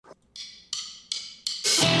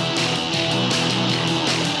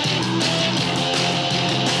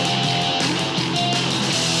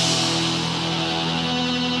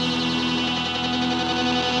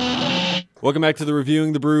Welcome back to the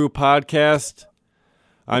Reviewing the Brew podcast.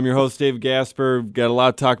 I'm your host, Dave Gasper. Got a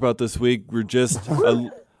lot to talk about this week. We're just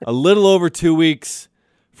a little over 2 weeks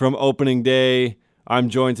from opening day. I'm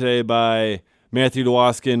joined today by Matthew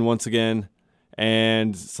DeWaskin once again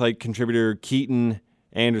and site contributor Keaton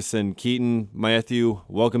Anderson. Keaton, Matthew,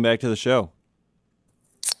 welcome back to the show.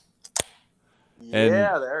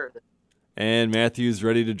 And Matthew's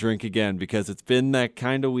ready to drink again because it's been that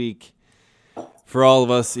kind of week for all of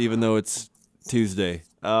us, even though it's Tuesday.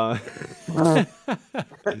 Are you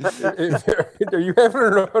having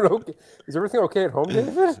an okay? Is everything okay at home,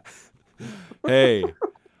 David? Hey,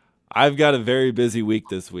 I've got a very busy week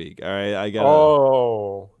this week. All right, I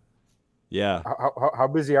got. Yeah. How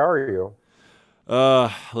busy are you?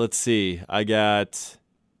 Let's see. I got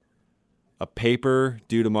a paper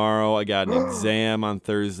due tomorrow. I got an exam on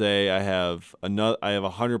Thursday. I have a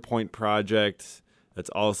 100-point project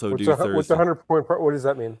that's also due Thursday. What's a 100-point? What does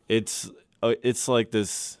that mean? It's like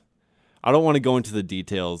this. I don't want to go into the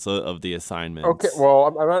details of the assignments. Okay, well,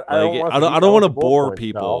 I'm not. I don't want to bore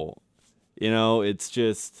people. No. You know, it's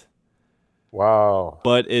just. Wow.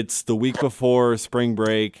 But it's the week before spring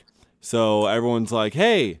break, so everyone's like,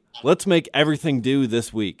 "Hey, let's make everything due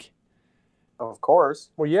this week." Of course.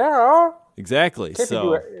 Well, yeah. Exactly.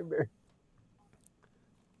 So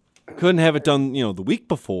couldn't have it done, the week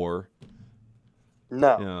before.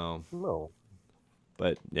 No. No.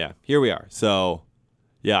 But yeah, here we are. So,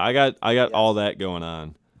 yeah, I got all that going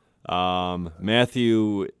on.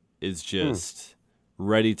 Matthew is just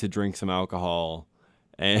ready to drink some alcohol,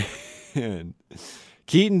 and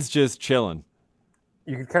Keaton's just chilling.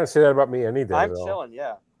 You can kind of say that about me any day. I'm chilling,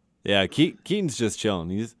 yeah. Yeah, Keaton's just chilling.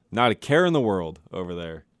 He's not a care in the world over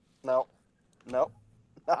there. No,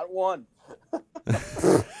 not one.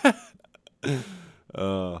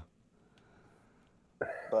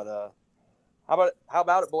 But how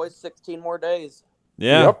about it, boys? 16 more days.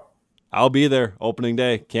 Yeah, yep. I'll be there opening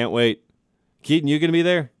day. Can't wait. Keaton, you gonna be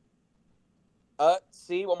there?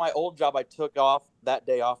 My old job, I took off that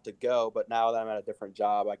day off to go, but now that I'm at a different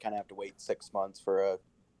job, I kind of have to wait 6 months for a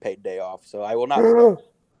paid day off. So I will not go.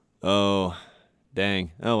 Oh,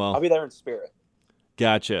 dang. Oh, well. I'll be there in spirit.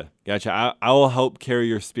 Gotcha. I will help carry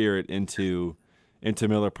your spirit into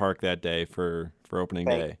Miller Park that day for opening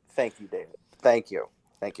day. Thank you, David. Thank you.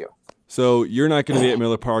 So you're not going to be at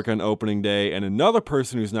Miller Park on opening day, and another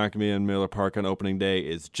person who's not going to be in Miller Park on opening day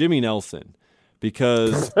is Jimmy Nelson.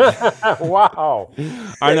 Because wow,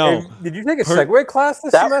 I know. And did you take a Segway class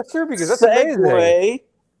this semester? Because that's amazing.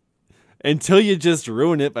 Until you just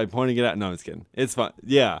ruin it by pointing it out. No, I'm just kidding. It's fine.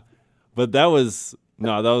 Yeah, but that was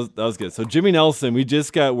good. So Jimmy Nelson, we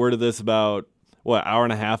just got word of this about hour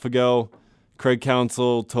and a half ago. Craig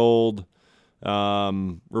Counsell told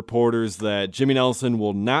reporters that Jimmy Nelson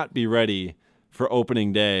will not be ready for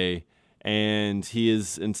opening day, and he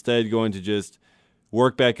is instead going to just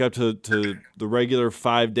work back up to the regular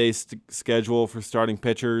 5-day schedule for starting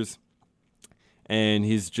pitchers, and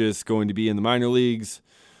he's just going to be in the minor leagues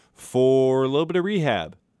for a little bit of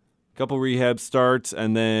rehab. A couple rehab starts,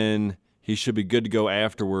 and then he should be good to go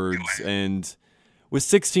afterwards. And with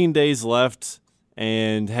 16 days left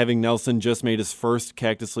and having Nelson just made his first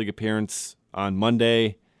Cactus League appearance on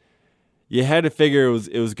Monday, you had to figure it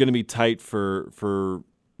was going to be tight for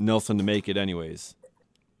Nelson to make it anyways.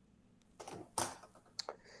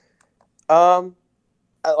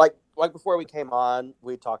 Like before we came on,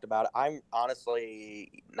 we talked about it. I'm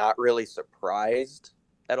honestly not really surprised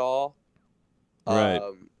at all. Right.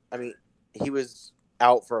 I mean, he was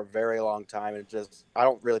out for a very long time, and I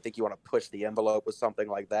don't really think you want to push the envelope with something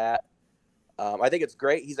like that. I think it's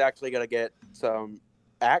great he's actually going to get some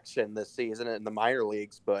action this season in the minor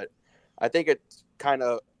leagues, but I think it's kind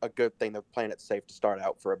of a good thing they're playing it safe to start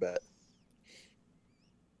out for a bit.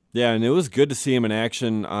 Yeah, and it was good to see him in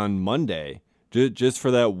action on Monday, just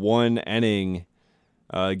for that one inning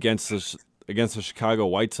against the Chicago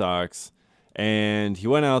White Sox. And he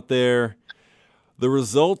went out there. The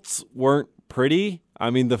results weren't pretty.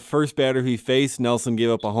 I mean, the first batter he faced, Nelson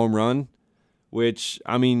gave up a home run, which,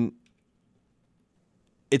 I mean,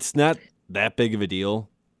 it's not that big of a deal.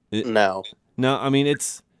 No, I mean,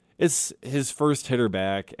 it's his first hitter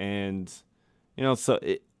back, and, so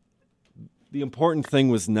the important thing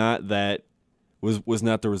was not that was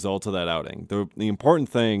not the result of that outing. The important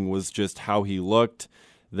thing was just how he looked,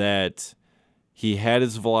 that he had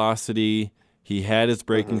his velocity, he had his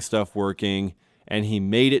breaking stuff working, and he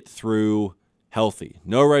made it through healthy.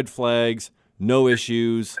 No red flags, no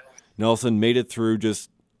issues. Nelson made it through just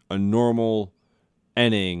a normal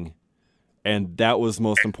inning, and that was the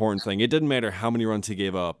most important thing. It didn't matter how many runs he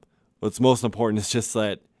gave up. What's most important is just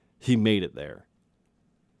that he made it there.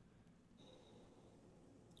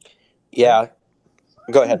 Yeah.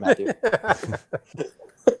 Go ahead, Matthew.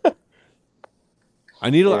 I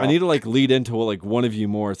need to like lead into like one of you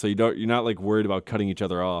more, so you're not like worried about cutting each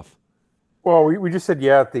other off. Well, we just said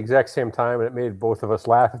yeah at the exact same time, and it made both of us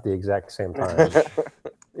laugh at the exact same time.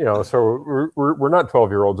 So we're not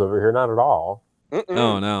 12-year-olds over here, not at all.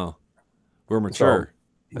 Oh no, we're mature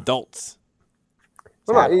adults.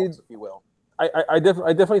 Adults, if you will. I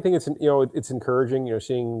definitely think it's encouraging,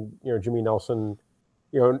 seeing Jimmy Nelson,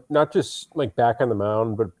 not just like back on the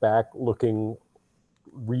mound, but back looking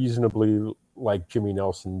reasonably like Jimmy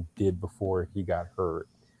Nelson did before he got hurt.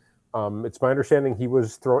 It's my understanding he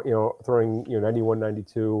was throwing 91,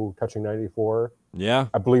 92, touching 94. Yeah,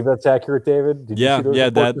 I believe that's accurate, David. Did you see those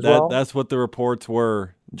reports as well? That's what the reports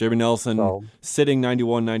were. Jimmy Nelson sitting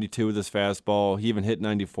 91, 92 with his fastball. He even hit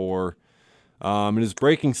 94. And his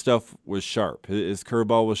breaking stuff was sharp. His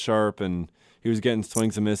curveball was sharp, and he was getting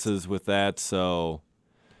swings and misses with that. So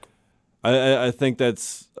I think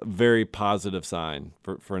that's a very positive sign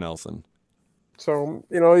for Nelson. So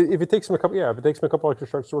if it takes him a couple extra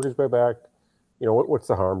starts to work his way back, what's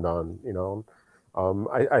the harm done?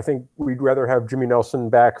 I think we'd rather have Jimmy Nelson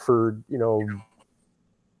back for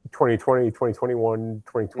 2020, 2021,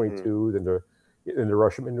 2022 than to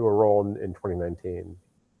rush him into a role in 2019.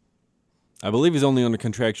 I believe he's only under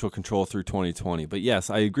contractual control through 2020, but yes,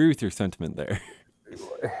 I agree with your sentiment there.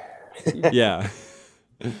 Yeah.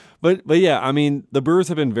 But yeah, I mean, the Brewers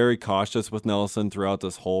have been very cautious with Nelson throughout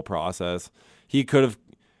this whole process. He could have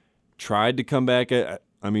tried to come back. The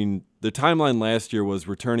timeline last year was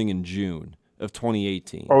returning in June of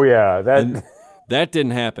 2018. Oh yeah, and that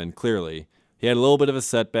didn't happen. Clearly, he had a little bit of a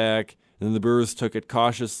setback, and then the Brewers took it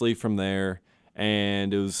cautiously from there.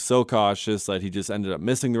 And it was so cautious that he just ended up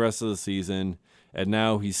missing the rest of the season. And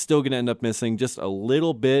now he's still going to end up missing just a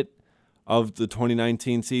little bit of the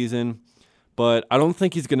 2019 season. But I don't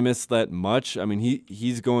think he's going to miss that much. I mean,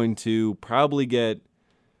 he's going to probably get,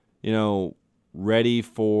 ready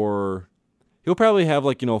for – he'll probably have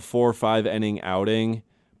 4 or 5 inning outing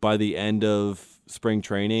by the end of spring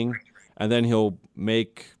training. And then he'll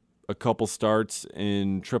make a couple starts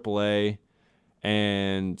in AAA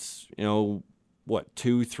and,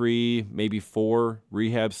 2, 3, maybe 4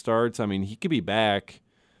 rehab starts. I mean, he could be back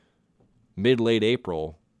mid-late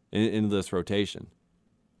April in this rotation.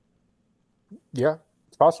 Yeah,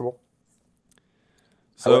 it's possible.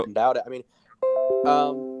 So, I wouldn't doubt it. I mean,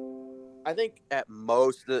 I think at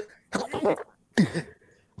most I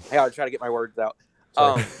gotta try to get my words out.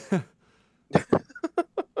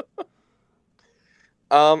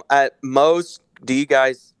 At most, do you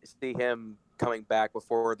guys see him coming back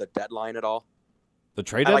before the deadline at all? The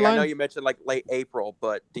trade deadline? I know you mentioned late April,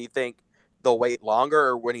 but do you think they'll wait longer,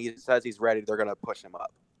 or when he says he's ready, they're going to push him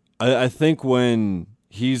up? I think when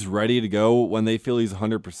he's ready to go, when they feel he's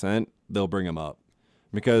 100%, they'll bring him up.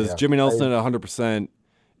 Because Jimmy Nelson at 100%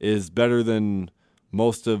 is better than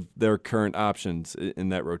most of their current options in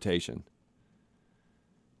that rotation.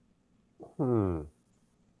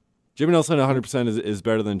 Jimmy Nelson at 100% is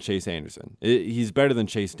better than Chase Anderson. He's better than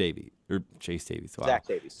Chase Davies. Or Chase Davies. Wow. Zach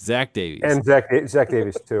Davies. And Zach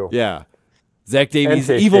Davies, too. Yeah. Zach Davies'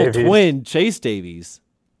 evil twin, Chase Davies.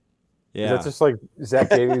 Yeah. Is that just like Zach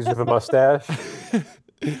Davies with a mustache?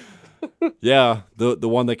 Yeah, the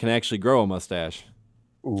one that can actually grow a mustache.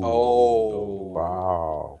 Ooh. Oh.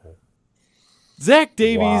 Wow. Zach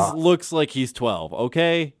Davies looks like he's 12,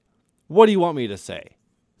 okay? What do you want me to say?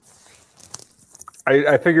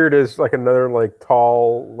 I figured as another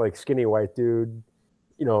tall, skinny white dude,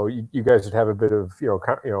 you guys would have a bit of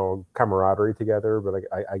camaraderie together. But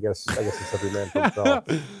I guess it's every man for himself.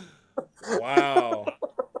 Wow.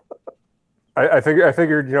 I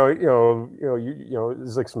figured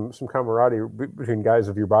there's some camaraderie between guys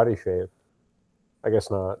of your body shape. I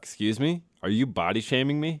guess not. Excuse me? Are you body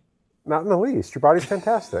shaming me? Not in the least. Your body's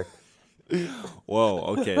fantastic. Whoa.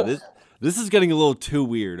 Okay. This is getting a little too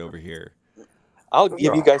weird over here. I'll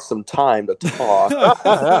give you guys some time to talk.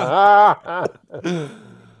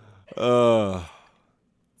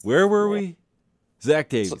 Where were we? Zach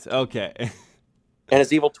Davies. Okay. And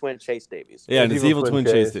his evil twin, Chase Davies. Yeah, and his evil twin,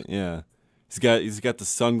 Chase. Yeah. He's got the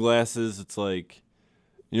sunglasses. It's like,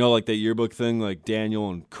 like that yearbook thing, like Daniel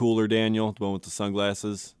and Cooler Daniel, the one with the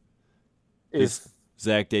sunglasses. It's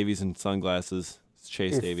Zach Davies and sunglasses. It's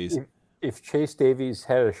Chase Davies. If Chase Davies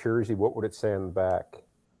had a jersey, what would it say on the back?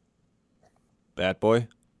 Bat Boy?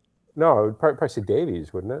 No, it would probably say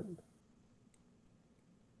Davies, wouldn't it?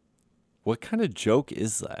 What kind of joke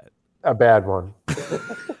is that? A bad one.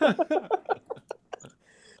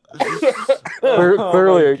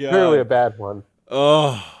 Clearly a bad one.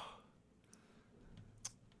 Oh.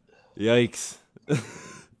 Yikes.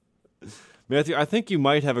 Matthew, I think you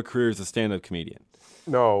might have a career as a stand-up comedian.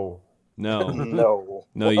 No. No, No.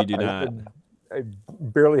 no, you do not. I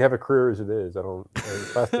barely have a career as it is. I don't.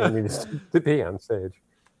 Last thing I need is to be on stage.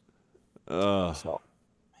 So,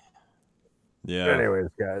 Yeah. anyways,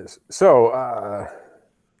 guys. So,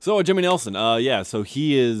 Jimmy Nelson. Yeah. So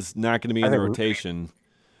he is not going to be in the rotation.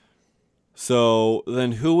 So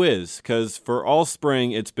then who is? Because for all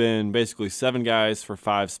spring, it's been basically 7 guys for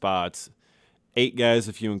 5 spots. 8 guys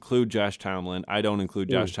if you include Josh Tomlin. I don't include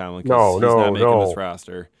Josh Tomlin because he's not making this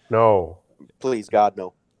roster. No. Please, God,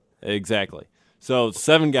 no. Exactly. So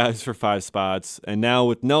 7 guys for 5 spots. And now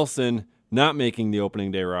with Nelson not making the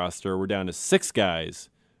opening day roster, we're down to 6 guys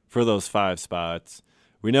for those 5 spots.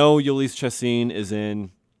 We know Ulysses Chassin is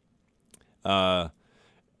in. I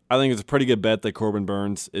think it's a pretty good bet that Corbin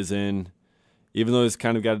Burnes is in. Even though he's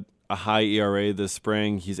kind of got a high ERA this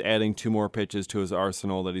spring, he's adding 2 more pitches to his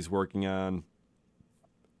arsenal that he's working on.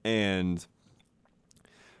 And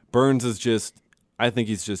Burnes is just, I think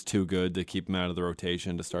he's just too good to keep him out of the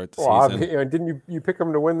rotation to start the season. Didn't you pick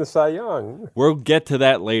him to win the Cy Young? We'll get to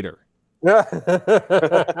that later.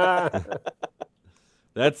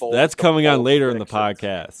 That's coming on later in the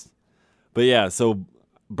podcast. But yeah, so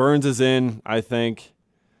Burnes is in, I think.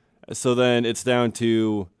 So then it's down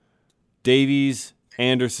to Davies,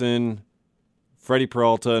 Anderson, Freddie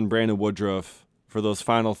Peralta, and Brandon Woodruff for those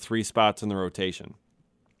final 3 spots in the rotation.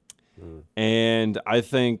 And I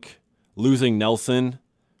think losing Nelson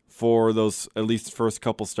for those at least first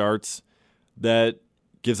couple starts, that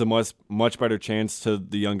gives a much better chance to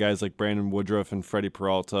the young guys like Brandon Woodruff and Freddie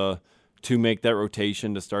Peralta to make that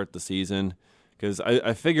rotation to start the season. Because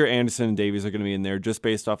I figure Anderson and Davies are going to be in there just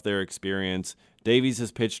based off their experience. Davies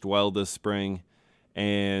has pitched well this spring,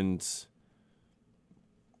 and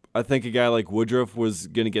I think a guy like Woodruff was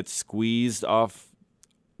going to get squeezed off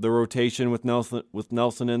the rotation with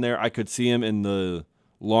Nelson in there. I could see him in the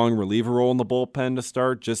long reliever role in the bullpen to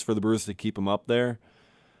start, just for the Brewers to keep him up there.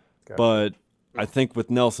 Okay. But I think with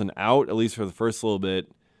Nelson out, at least for the first little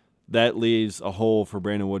bit, that leaves a hole for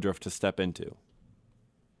Brandon Woodruff to step into.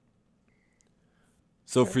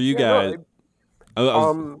 So for you guys,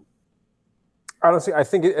 honestly, I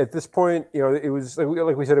think at this point, it was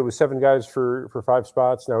like we said, it was 7 guys for 5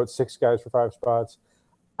 spots. Now it's 6 guys for 5 spots.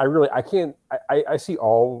 I see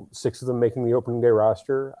all 6 of them making the opening day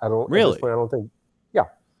roster. I don't really. At this point, I don't think. Yeah.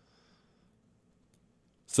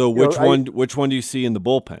 So which one do you see in the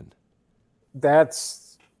bullpen?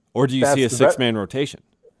 Or do you see a 6-man rotation?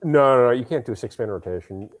 No, you can't do a 6-man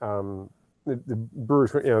rotation. The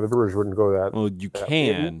Brewers, the Brewers wouldn't go that. Well, you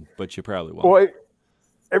can, but you probably won't. Well,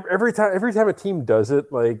 every time a team does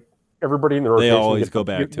it, like everybody in the rotation, they always go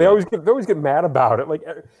back to it. They always get mad about it. Like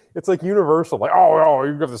it's like universal. Like, oh,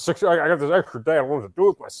 you got the 6. I got this extra day. I don't know what to do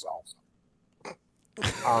with myself.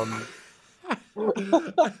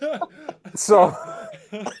 So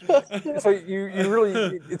you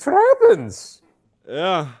really, it's what happens.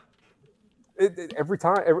 Yeah. Every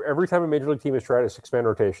time a major league team has tried a 6-man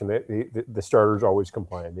rotation, the starters always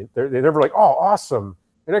complain. They're never like, oh, awesome,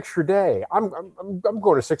 an extra day. I'm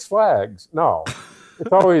going to Six Flags. No,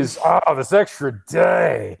 it's always this extra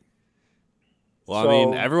day. Well, I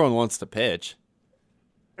mean, everyone wants to pitch.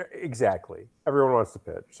 Exactly, everyone wants to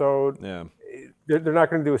pitch. So yeah, they're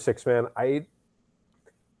not going to do a 6-man. I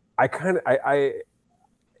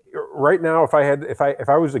right now, if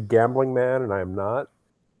I was a gambling man, and I am not,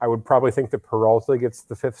 I would probably think that Peralta gets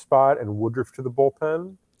the 5th spot and Woodruff to the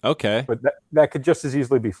bullpen. Okay. But that could just as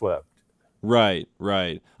easily be flipped. Right.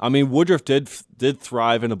 I mean, Woodruff did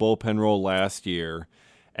thrive in a bullpen role last year,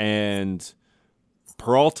 and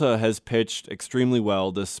Peralta has pitched extremely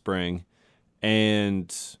well this spring,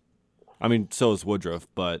 and I mean, so is Woodruff,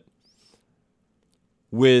 but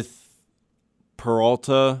with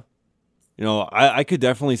Peralta, I could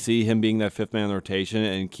definitely see him being that 5th-man rotation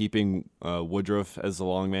and keeping Woodruff as the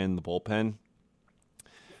long man in the bullpen.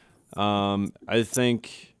 I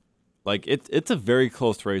think it's a very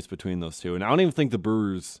close race between those two, and I don't even think the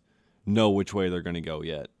Brewers know which way they're going to go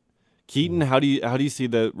yet. Keaton, how do you see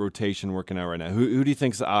the rotation working out right now? Who do you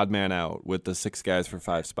think's the odd man out with the 6 guys for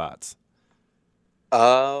 5 spots?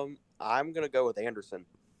 I'm going to go with Anderson.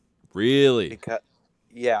 Really?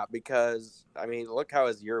 Because I mean, look how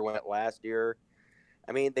his year went last year.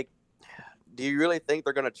 I mean, do you really think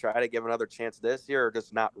they're going to try to give another chance this year, or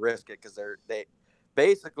just not risk it? Because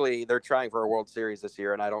they're trying for a World Series this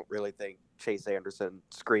year, and I don't really think Chase Anderson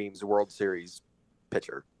screams World Series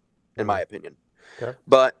pitcher, in my opinion. Okay.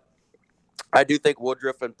 But I do think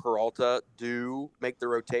Woodruff and Peralta do make the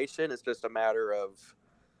rotation. It's just a matter of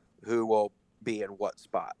who will be in what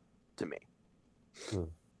spot to me.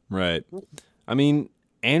 Right. I mean,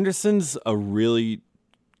 Anderson's a really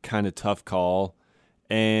kind of tough call,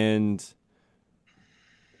 and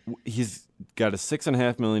he's got a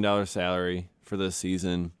 $6.5 million salary for this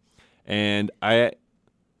season. And I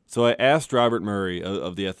asked Robert Murray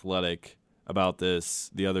of The Athletic about this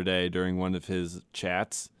the other day during one of his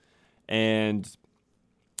chats, and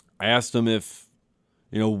I asked him if,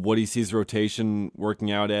 what he sees rotation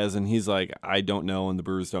working out as, and he's like, I don't know, and the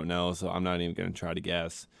Brewers don't know, so I'm not even going to try to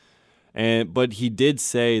guess. But he did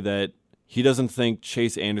say that he doesn't think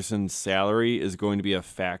Chase Anderson's salary is going to be a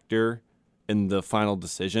factor in the final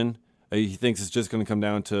decision. He thinks it's just going to come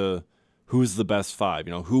down to who's the best five,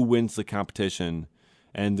 who wins the competition,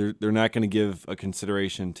 and they're not going to give a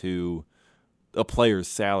consideration to a player's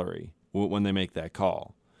salary when they make that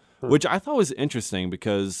call, which I thought was interesting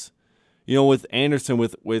because, with Anderson,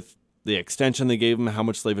 with the extension they gave him, how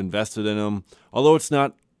much they've invested in him, although it's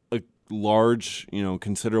not a large,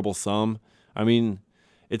 considerable sum. I mean,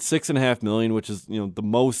 it's $6.5 million, which is, the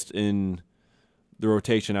most in the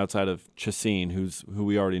rotation outside of Chacin, who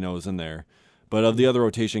we already know is in there. But of the other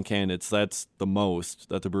rotation candidates, that's the most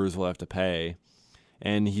that the Brewers will have to pay.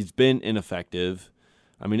 And he's been ineffective.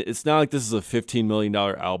 I mean, it's not like this is a $15 million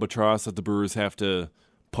albatross that the Brewers have to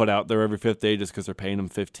put out there every fifth day just because they're paying him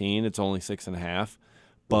 $15. It's only $6.5.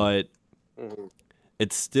 But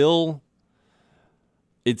it's still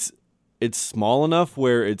it's small enough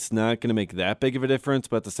where it's not going to make that big of a difference.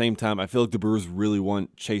 But at the same time, I feel like the Brewers really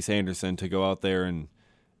want Chase Anderson to go out there and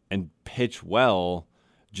pitch well,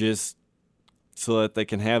 just so that they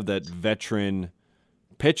can have that veteran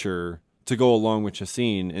pitcher to go along with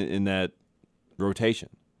Chacin in that rotation.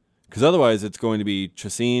 Because otherwise it's going to be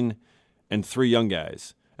Chacin and three young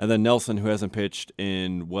guys, and then Nelson, who hasn't pitched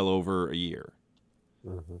in well over a year.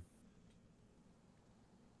 Mm-hmm.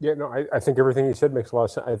 Yeah, no, I think everything you said makes a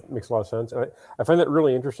lot of sense. And I find that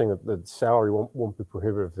really interesting that the salary won't be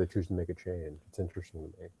prohibitive if they choose to make a change. It's interesting to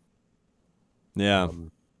me. Yeah.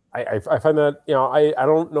 I find that, I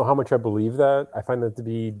don't know how much I believe that. I find that to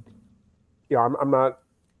be, I'm not,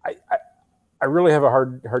 I really have a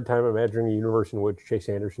hard time imagining a universe in which Chase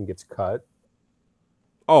Anderson gets cut.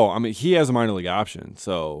 Oh, I mean, he has a minor league option,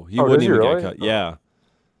 so he wouldn't even get cut. Yeah.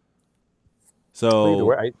 So either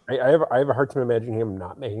way, I have a hard time imagining him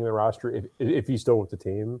not making the roster if he's still with the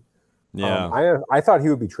team. Yeah. I thought he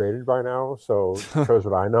would be traded by now, so it shows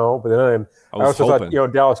what I know. But then I also hoping.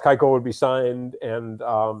 thought Dallas Keuchel would be signed, and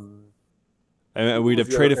we'd have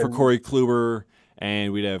traded for Corey Kluber,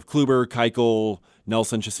 and we'd have Kluber, Keuchel,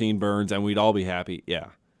 Nelson, Chacin, Burns, and we'd all be happy. Yeah.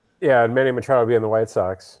 Yeah, and Manny Machado would be in the White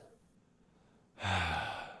Sox.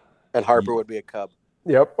 And Harper would be a Cub.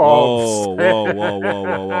 Yep. Oh,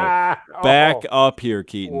 whoa. Back up here,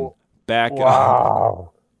 Keaton. Back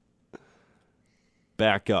up.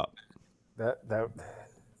 Back up. That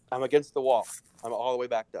I'm against the wall. I'm all the way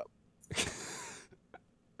backed up.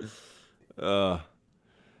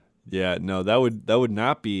 Yeah, no, that would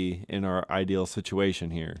not be in our ideal situation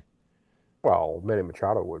here. Well, Manny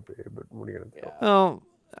Machado would be, but what are you going to do?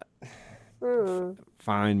 Well,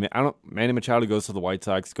 fine. Manny Machado goes to the White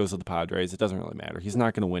Sox, goes to the Padres. It doesn't really matter. He's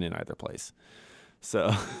not going to win in either place.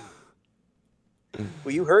 So,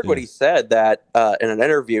 well, you heard what he said, that in an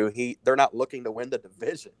interview, they're not looking to win the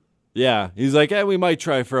division. Yeah, he's like, we might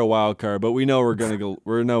try for a wild card, but we know we're gonna go.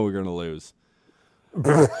 We know we're gonna lose.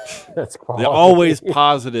 That's quality. The always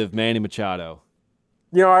positive Manny Machado.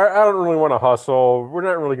 I don't really want to hustle. We're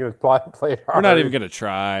not really going to play hard. We're not even going to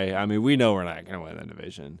try. I mean, we know we're not going to win the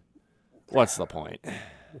division. What's the point?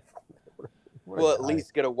 We'll at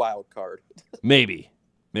least get a wild card. Maybe.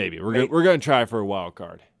 We're going to try for a wild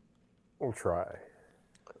card. We'll try.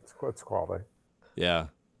 It's quality. Yeah.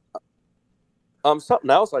 Something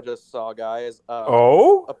else I just saw, guys.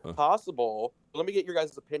 A possible. Let me get your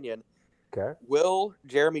guys' opinion. Okay. Will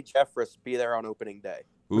Jeremy Jeffress be there on opening day?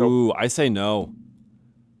 Ooh, Nope. I say no.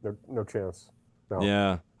 No chance. No.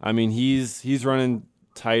 Yeah. I mean, he's running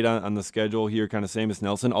tight on the schedule here, kind of same as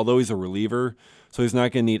Nelson, although he's a reliever, so he's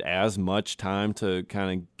not going to need as much time to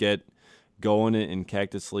kind of get going in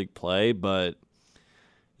Cactus League play. But,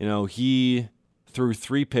 he threw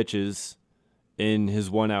 3 pitches in his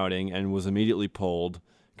one outing and was immediately pulled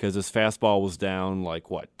because his fastball was down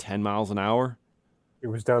 10 miles an hour? It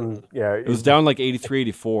was down, yeah. It was down 83,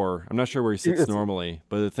 84. I'm not sure where he sits normally,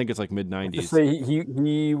 but I think it's mid-90s. Say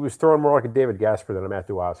he was throwing more like a David Gasper than a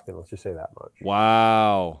Matthew Waskin. Let's just say that much.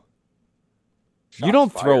 Wow. Shots you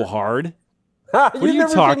don't fired. throw hard. What are you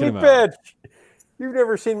talking about? Pitch. You've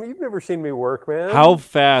never seen me work, man. How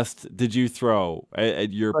fast did you throw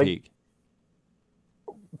at your peak?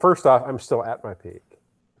 First off, I'm still at my peak.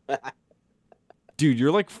 Dude,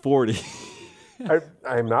 you're 40.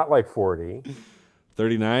 I'm not 40.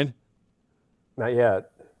 39? Not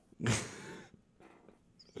yet.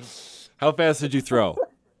 How fast did you throw?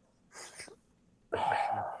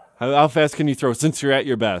 How fast can you throw since you're at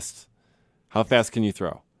your best? How fast can you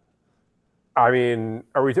throw? I mean,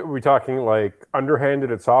 are we talking like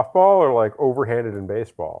underhanded at softball or like overhanded in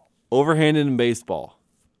baseball? Overhanded in baseball.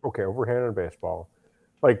 Okay, overhanded in baseball.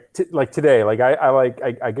 Like today, like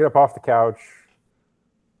I get up off the couch,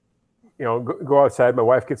 go outside. My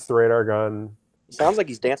wife gets the radar gun. Sounds like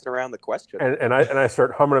he's dancing around the question. And I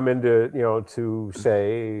start humming them into to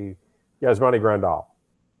say Yasmani Grandal.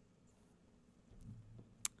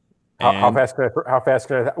 How fast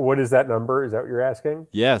can I? What is that number? Is that what you're asking?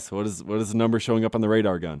 Yes. What is the number showing up on the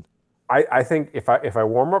radar gun? I think if I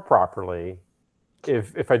warm up properly,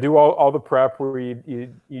 if I do all the prep where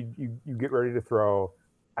you get ready to throw,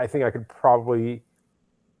 I think I could probably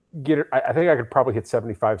get it. I think I could probably hit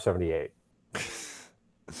 75, 78.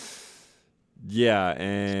 Yeah,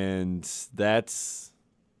 and that's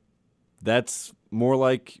more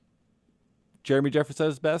like Jeremy Jefferson at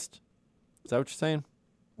his best. Is that what you're saying?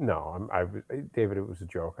 No, David. It was a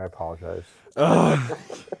joke. I apologize.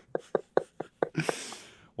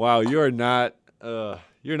 Wow, you're not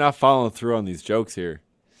following through on these jokes here.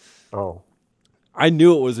 Oh, I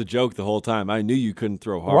knew it was a joke the whole time. I knew you couldn't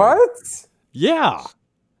throw hard. What? Yeah,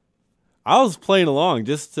 I was playing along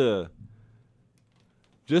just to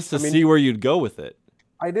see where you'd go with it.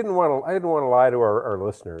 I didn't want to lie to our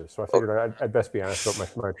listeners, so I figured I'd best be honest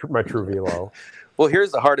about my true velo. Well,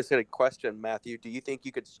 here's the hardest hitting question, Matthew. Do you think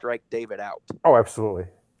you could strike David out? Oh, absolutely.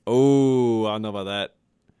 Oh, I don't know about that.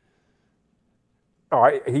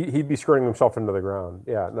 Oh, he'd be screwing himself into the ground.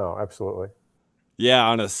 Yeah, no, absolutely. Yeah,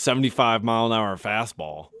 on a 75-mile-an-hour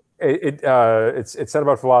fastball. It's not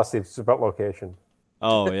about velocity; it's about location.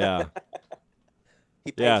 Oh yeah,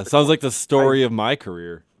 yeah. It sounds like the story of my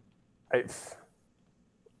career. You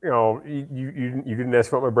didn't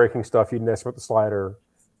ask about my breaking stuff. You didn't ask about the slider.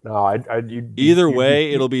 No, Either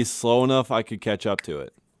way, it'll be slow enough I could catch up to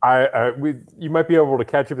it. You might be able to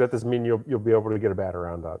catch it. That doesn't mean you'll be able to get a bat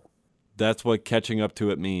around that. That's what catching up to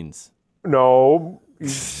it means. No,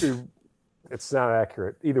 it's not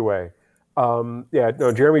accurate. Either way,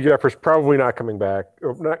 Jeremy Jeffers probably not coming back.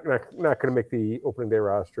 Or not going to make the opening day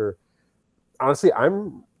roster. Honestly,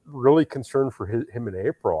 I'm really concerned for him in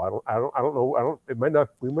April. I don't know. We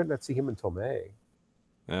might not see him until May.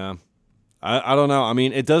 Yeah. I don't know. I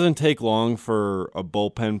mean, it doesn't take long for a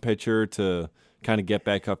bullpen pitcher to kind of get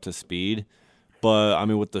back up to speed. But, I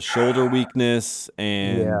mean, with the shoulder weakness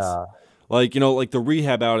and, like the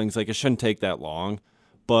rehab outings, like, it shouldn't take that long.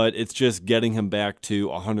 But it's just getting him back to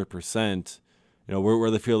 100%, where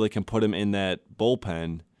they feel they can put him in that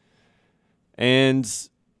bullpen. And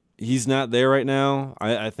he's not there right now.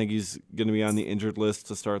 I think he's going to be on the injured list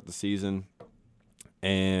to start the season.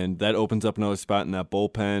 And that opens up another spot in that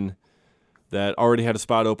bullpen that already had a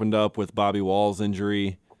spot opened up with Bobby Wall's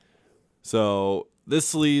injury. So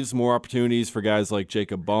this leaves more opportunities for guys like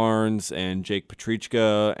Jacob Barnes and Jake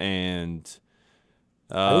Petrichka and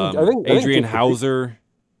I think Adrian Hauser.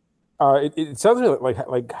 It sounds like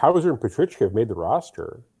Hauser and Petrichka have made the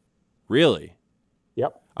roster. Really?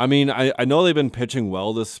 Yep. I mean, I know they've been pitching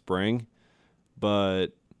well this spring, but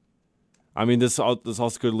I mean, this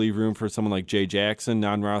also could leave room for someone like Jay Jackson,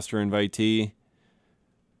 non-roster invitee.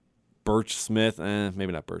 Birch Smith,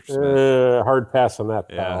 maybe not Birch Smith. Hard pass on that,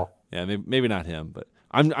 pal. Yeah, maybe not him, but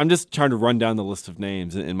I'm just trying to run down the list of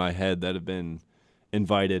names in my head that have been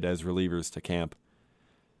invited as relievers to camp.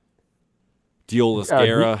 Diolis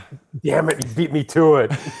Guerra. Damn it, you beat me to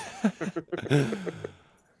it.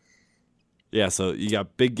 Yeah, so you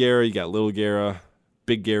got Big Guerra, you got Little Guerra.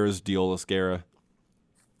 Big Guerra's Diolis Guerra.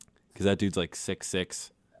 Because that dude's like 6'6".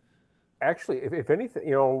 Actually, if anything,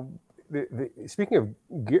 speaking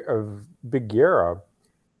of Big Guerra,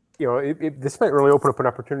 this might really open up an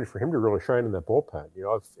opportunity for him to really shine in that bullpen.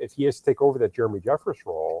 If he has to take over that Jeremy Jeffress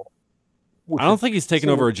role. I don't think he's taking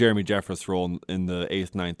over a Jeremy Jeffress role in the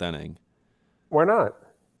 8th, 9th inning. Why not?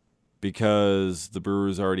 Because the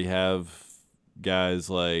Brewers already have guys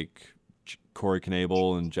like Corey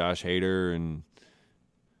Knebel and Josh Hader, and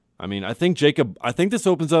I mean, I think this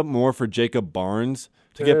opens up more for Jacob Barnes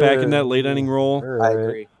to get back in that late inning role. Right. I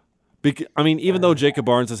agree. I mean, even though Jacob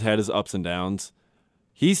Barnes has had his ups and downs,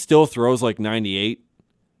 he still throws like 98,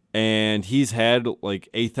 and he's had like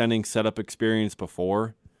 8th inning setup experience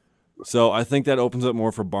before. So I think that opens up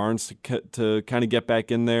more for Barnes to kind of get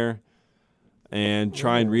back in there and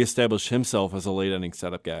try and reestablish himself as a late inning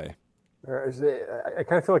setup guy. I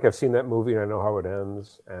kind of feel like I've seen that movie and I know how it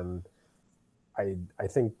ends, and I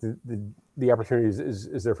think the opportunity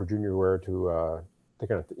is there for Junior Ware to to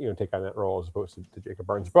kind of take on that role as opposed to Jacob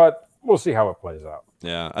Barnes. But we'll see how it plays out.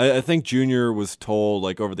 Yeah, I think Junior was told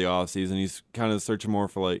like over the offseason he's kind of searching more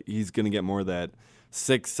for like he's going to get more of that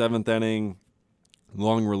 6th, 7th inning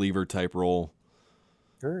long reliever type role.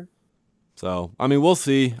 Sure. So, I mean, we'll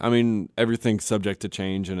see. I mean, everything's subject to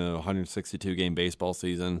change in a 162-game baseball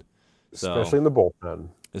season. Especially in the bullpen.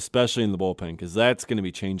 Especially in the bullpen, because that's going to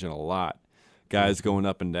be changing a lot. Guys going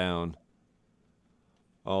up and down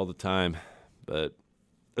all the time. But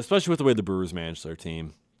especially with the way the Brewers manage their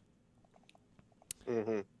team.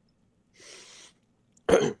 Mm-hmm.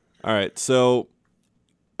 All right, so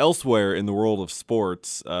elsewhere in the world of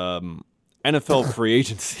sports, NFL free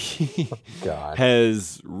agency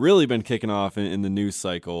has really been kicking off in the news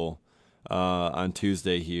cycle on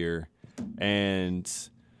Tuesday here. And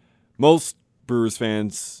most Brewers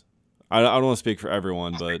fans, I don't want to speak for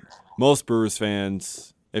everyone, but most Brewers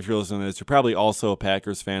fans, if you're listening to this, you're probably also a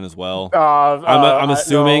Packers fan as well. I'm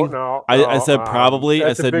assuming. I said probably.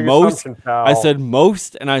 I said most. I said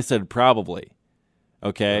most, and I said probably.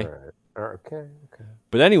 Okay? All right. Okay.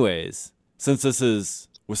 But anyways, since this is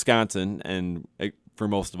Wisconsin, and for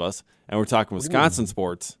most of us, and we're talking Wisconsin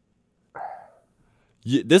sports,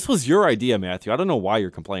 this was your idea, Matthew. I don't know why you're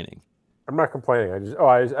complaining. I'm not complaining.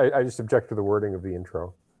 I just object to the wording of the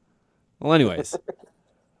intro. Well, anyways,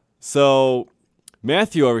 so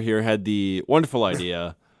Matthew over here had the wonderful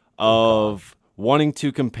idea of wanting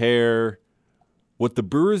to compare what the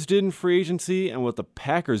Brewers did in free agency and what the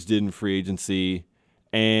Packers did in free agency,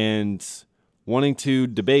 and wanting to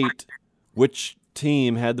debate which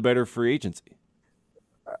team had the better free agency.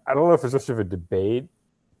 I don't know if it's much of a debate,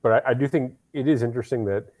 but I do think it is interesting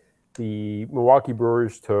that the Milwaukee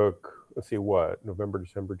Brewers took, November,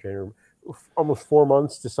 December, January, almost 4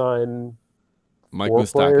 months to sign Mike four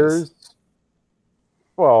Moustakas. players.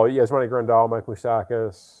 Well, Yasmani Grandal, Mike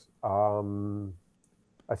Moustakas.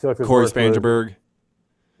 I feel like there's Corey Spangenberg.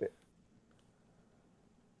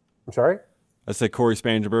 I'm sorry? I said Corey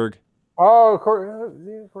Spangenberg. Oh, Corey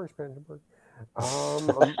Spangenberg.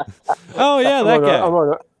 Oh yeah, that guy.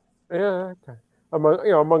 Okay.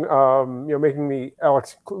 Among making the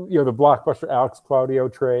the blockbuster Alex Claudio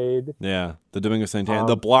trade. Yeah, the Domingo Santana,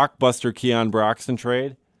 the blockbuster Keon Broxton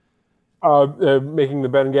trade. Making the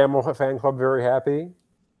Ben Gamble fan club very happy.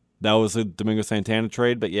 That was a Domingo Santana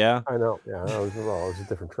trade, but yeah. I know. Yeah, it was a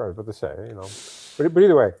different trade, but the same, But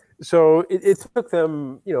either way, so it took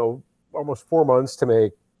them, almost 4 months to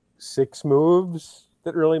make 6 moves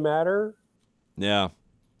that really matter. Yeah.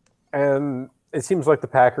 And it seems like the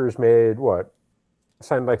Packers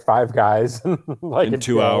signed like 5 guys in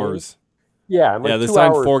 2 hours. Yeah. They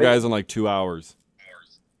signed 4 guys in like 2 hours.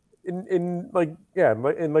 In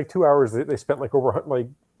 2 hours, they spent like over like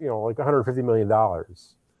 $150 million.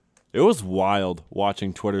 It was wild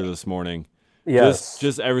watching Twitter this morning. Yes.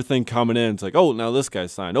 Just everything coming in. It's like, oh, now this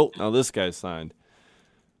guy's signed. Oh, now this guy's signed.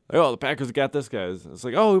 Oh, the Packers got this guy. It's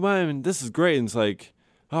like, oh, this is great. And it's like,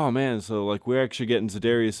 oh, man, so like we're actually getting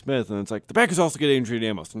Zadarius Smith. And it's like, the Packers also get Adrian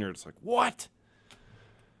Amos. And you're just like, what?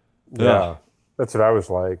 Yeah, that's what I was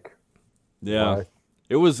like. Yeah. Why?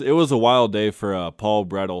 It was a wild day for Paul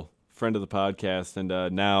Brettel, friend of the podcast, and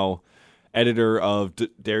now editor of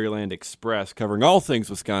Dairyland Express, covering all things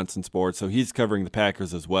Wisconsin sports. So he's covering the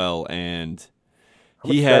Packers as well, and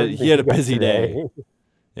he had a busy day.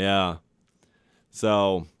 Yeah.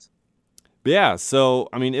 So, but yeah. So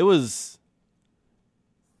I mean,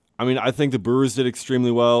 I think the Brewers did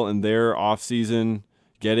extremely well in their offseason,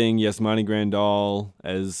 getting Yasmani Grandal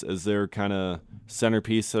as their kind of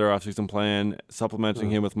centerpiece to their offseason plan, supplementing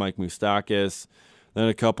him with Mike Moustakas, then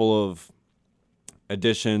a couple of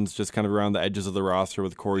additions just kind of around the edges of the roster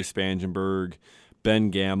with Corey Spangenberg, Ben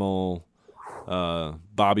Gamble,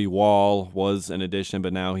 Bobby Wall was an addition,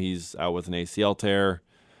 but now he's out with an ACL tear.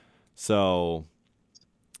 So,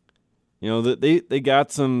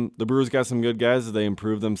 the Brewers got some good guys that they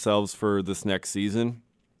improved themselves for this next season.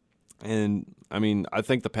 And, I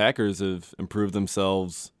think the Packers have improved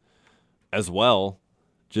themselves as well,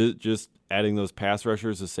 just adding those pass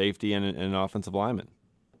rushers, a safety, and an offensive lineman.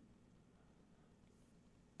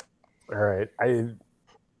 All right.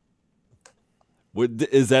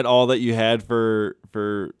 Is that all that you had for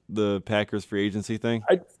the Packers free agency thing?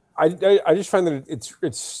 I just find that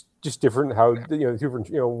it's just different how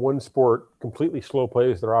one sport completely slow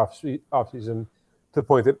plays their off season to the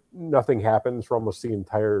point that nothing happens for almost the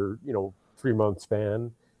entire 3-month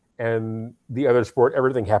span, and the other sport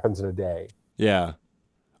everything happens in a day. Yeah,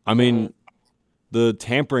 the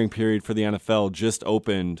tampering period for the NFL just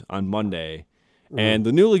opened on Monday, and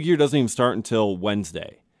the new league year doesn't even start until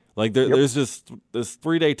Wednesday. Like there's just this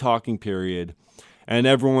 3-day talking period, and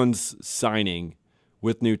everyone's signing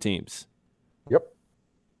with new teams. Yep.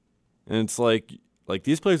 And it's like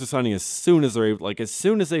these players are signing as soon as they're able, like as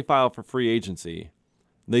soon as they file for free agency,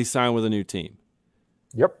 they sign with a new team.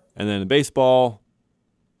 Yep. And then in baseball,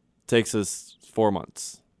 it takes us 4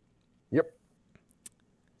 months. Yep.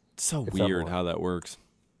 It's so It's weird unreal. how that works.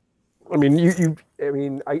 I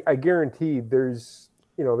mean, I guarantee there's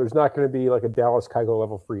not going to be like a Dallas Keuchel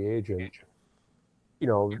level free agent. This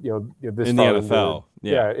In the far NFL,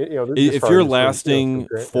 yeah. this If far you're into- lasting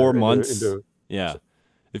into- 4 months, into- yeah.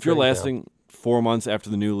 If you're training lasting 4 months after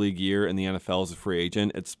the new league year in the NFL as a free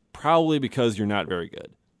agent, it's probably because you're not very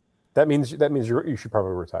good. that means you should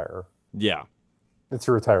probably retire. Yeah. It's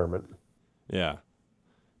a retirement. Yeah.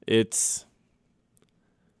 It's,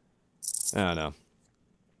 I don't know.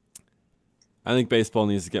 I think baseball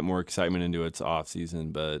needs to get more excitement into its off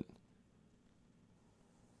season, but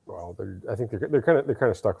Well, I think they're kind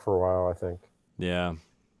of stuck for a while. I think. yeah.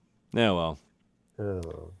 Yeah, well, I don't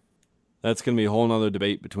know. that's going to be a whole nother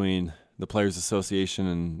debate between the Players Association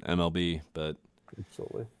and MLB, but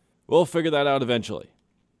Absolutely. we'll figure that out eventually.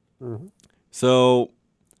 Mm-hmm. So,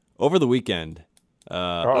 over the weekend,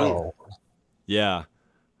 Oh, yeah,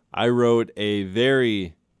 I wrote a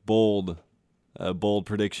very bold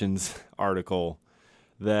predictions article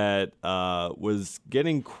that was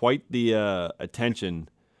getting quite the attention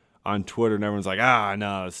on Twitter, and everyone's like,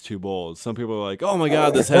 no, it's too bold. Some people are like, oh my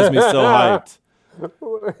God, this has me so hyped.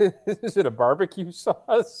 is it a barbecue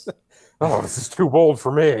sauce? Oh, this is too bold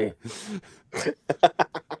for me.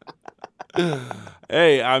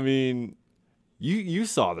 Hey, I mean, you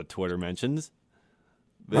saw the Twitter mentions.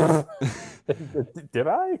 Did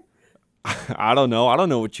I? I don't know. I don't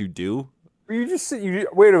know what you do. You just said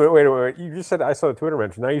wait a minute. You just said I saw the Twitter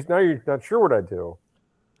mention. Now you're not sure what I do.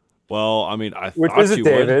 Well, I mean, I Which thought is it, you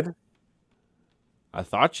David? would. I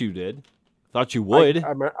thought you did. Thought you would.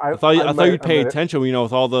 I thought you'd pay attention,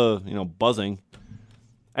 with all the, buzzing.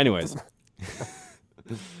 Anyways.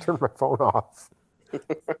 Turn my phone off.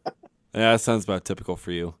 Yeah, that sounds about typical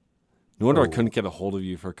for you. No wonder I Oh. couldn't get a hold of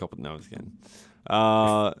you for a couple. No, I was kidding.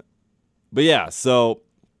 But yeah, so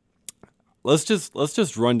let's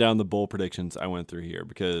just run down the bold predictions I went through here,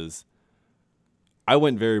 because I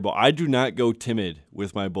went very bold. I do not go timid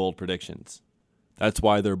with my bold predictions. That's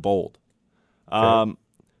why they're bold. Okay.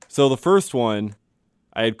 So the first one,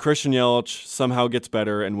 I had Christian Yelich somehow gets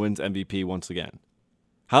better and wins MVP once again.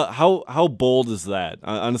 How bold is that?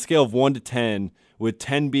 On a scale of 1 to 10, with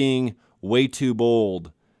 10 being way too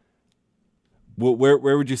bold, where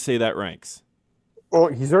would you say that ranks? Well,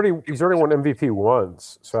 he's already won MVP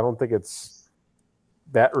once, so I don't think it's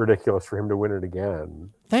that ridiculous for him to win it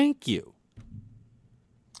again. Thank you.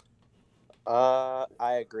 I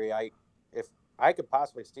agree. If I could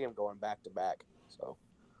possibly see him going back to back. So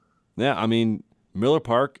Yeah, I mean, Miller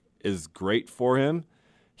Park is great for him.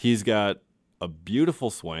 He's got a beautiful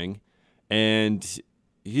swing, and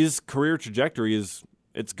his career trajectory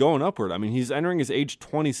it's going upward. I mean, he's entering his age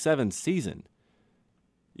 27 season.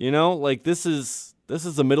 This is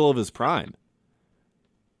the middle of his prime.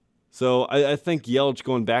 So I think Yelich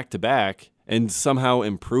going back to back and somehow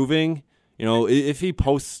improving, if he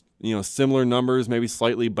posts, similar numbers, maybe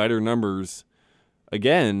slightly better numbers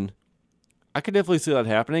again, I could definitely see that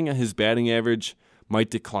happening. His batting average might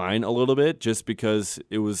decline a little bit just because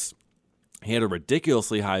he had a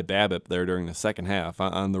ridiculously high BABIP there during the second half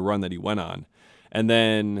on the run that he went on. And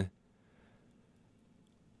then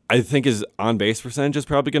I think his on-base percentage is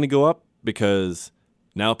probably going to go up because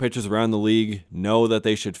now pitchers around the league know that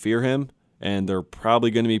they should fear him, and they're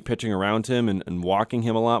probably going to be pitching around him and walking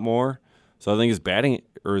him a lot more. So I think his batting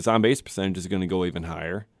or his on-base percentage is going to go even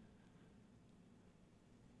higher.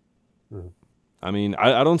 I mean,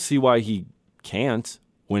 I don't see why he can't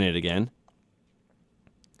win it again.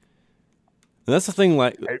 And that's the thing,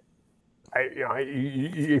 like...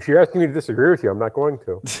 if you're asking me to disagree with you, I'm not going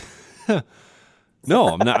to.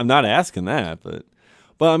 No, I'm not asking that, but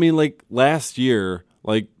I mean, like last year,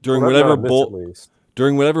 like during whatever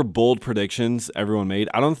bold predictions everyone made,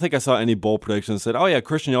 I don't think I saw any bold predictions that said, "Oh yeah,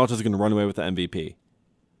 Christian Yelich is going to run away with the MVP."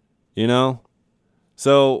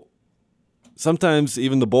 So sometimes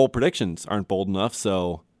even the bold predictions aren't bold enough.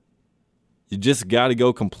 So you just got to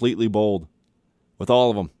go completely bold with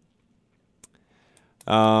all of them.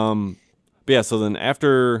 But yeah, so then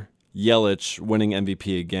after Yelich winning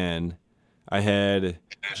MVP again, I had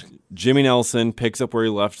Jimmy Nelson picks up where he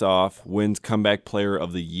left off, wins Comeback Player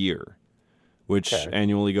of the Year, which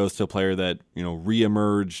annually goes to a player that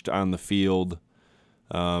reemerged on the field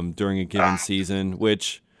during a given season.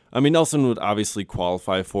 Which I mean, Nelson would obviously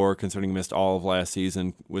qualify for, considering he missed all of last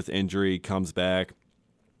season with injury, comes back.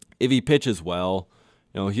 If he pitches well,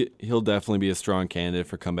 he'll definitely be a strong candidate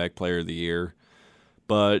for comeback player of the year.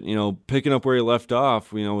 But picking up where he left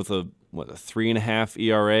off, with a 3.5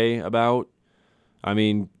 ERA about. I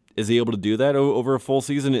mean, is he able to do that over a full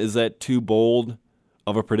season? Is that too bold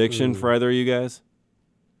of a prediction for either of you guys?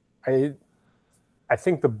 I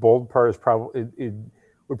think the bold part is probably it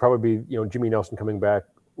would probably be Jimmy Nelson coming back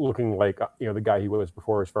looking like the guy he was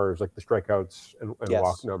before as far as like the strikeouts and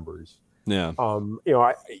walk numbers. Yeah.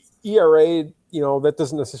 ERA, that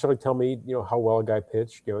doesn't necessarily tell me how well a guy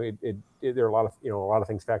pitched. There are a lot of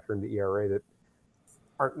things factor into ERA that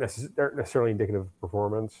aren't necessarily indicative of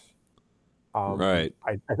performance. Right.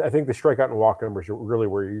 I think the strikeout and walk numbers are really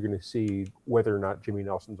where you're going to see whether or not Jimmy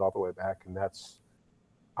Nelson's all the way back, and that's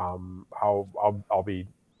how I'll be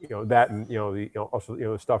that, and also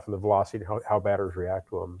the stuff and the velocity and how batters react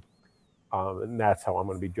to him, and that's how I'm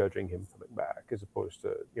going to be judging him coming back as opposed to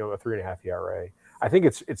a 3.5 ERA. I think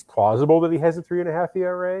it's plausible that he has a 3.5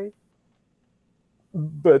 ERA,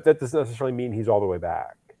 but that doesn't necessarily mean he's all the way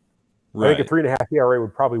back. Right. I think a 3.5 ERA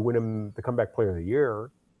would probably win him the comeback player of the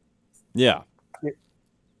year. Yeah.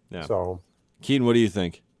 So, Keaton, what do you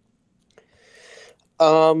think?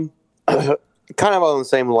 Kind of on the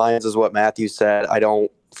same lines as what Matthew said. I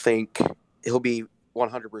don't think he'll be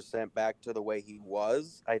 100% back to the way he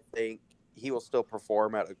was. I think he will still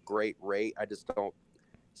perform at a great rate. I just don't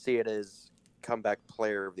see it as comeback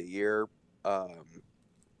player of the year. I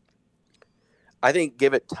think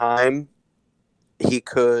give it time, he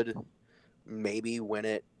could maybe win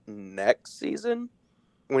it next season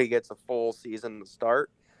when he gets a full season to start.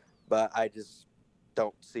 But I just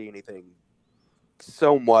don't see anything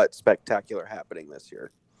somewhat spectacular happening this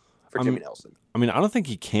year for Jimmy Nelson. I mean, I don't think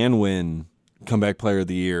he can win comeback player of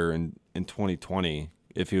the year in 2020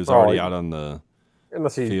 if he was already out on the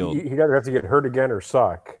field. He'd either have to get hurt again or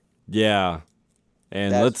suck. Yeah,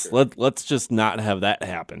 and let's just not have that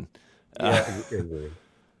happen.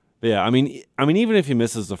 Yeah, I mean, even if he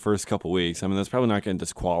misses the first couple weeks, I mean, that's probably not going to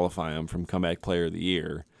disqualify him from comeback player of the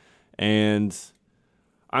year. And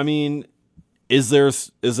I mean, is there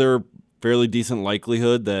a fairly decent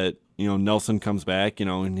likelihood that Nelson comes back,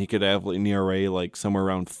 and he could have an ERA like somewhere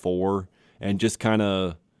around 4 and just kind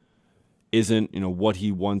of isn't what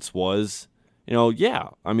he once was? Yeah,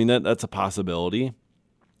 I mean that's a possibility.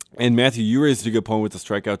 And Matthew, you raised a good point with the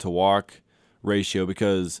strikeout to walk ratio,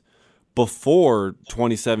 because before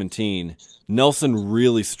 2017, Nelson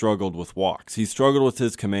really struggled with walks. He struggled with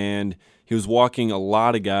his command. He was walking a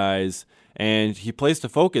lot of guys, and he placed a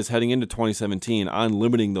focus heading into 2017 on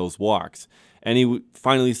limiting those walks. And he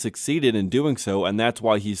finally succeeded in doing so, and that's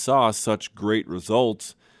why he saw such great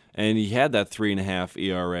results. And he had that 3.5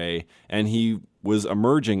 ERA, and he was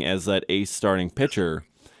emerging as that ace starting pitcher.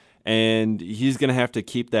 And he's going to have to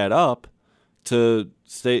keep that up to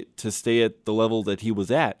stay at the level that he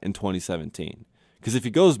was at in 2017. Because if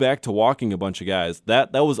he goes back to walking a bunch of guys,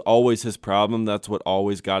 that was always his problem. That's what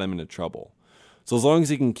always got him into trouble. So as long as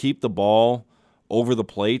he can keep the ball over the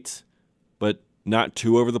plate, but not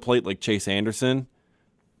too over the plate like Chase Anderson,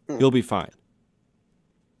 he'll be fine.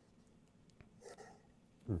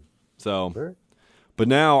 So, but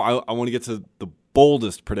now I want to get to the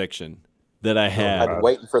boldest prediction that I had. I've been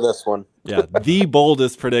waiting for this one. Yeah, the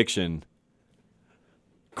boldest prediction.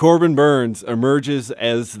 Corbin Burnes emerges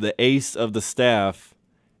as the ace of the staff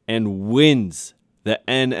and wins the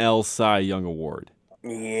NL Cy Young Award.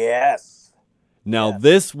 Yes. Now,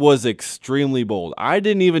 this was extremely bold. I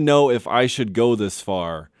didn't even know if I should go this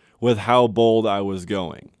far with how bold I was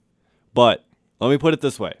going. But let me put it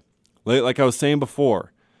this way. Like I was saying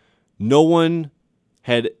before, no one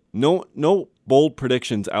had no bold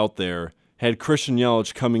predictions out there had Christian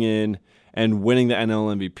Yelich coming in and winning the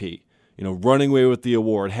NL MVP. Running away with the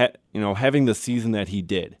award, having the season that he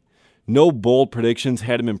did. No bold predictions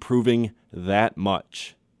had him improving that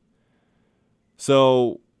much.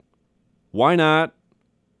 So why not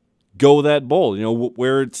go that bold?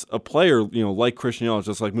 Where it's a player, like Christian Yelich,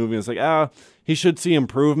 just like moving, it's like, he should see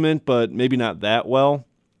improvement, but maybe not that well.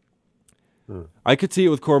 I could see it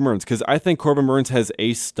with Corbin Burnes, because I think Corbin Burnes has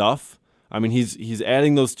ace stuff. I mean, he's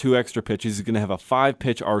adding those 2 extra pitches. He's going to have a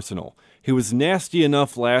 5-pitch arsenal. He was nasty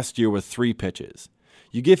enough last year with 3 pitches.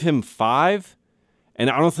 You give him 5, and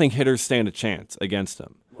I don't think hitters stand a chance against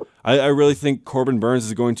him. I really think Corbin Burnes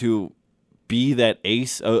is going to be that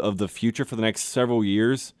ace of the future for the next several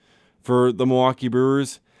years for the Milwaukee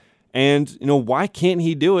Brewers. And, why can't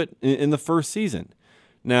he do it in the first season?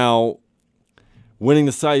 Now, winning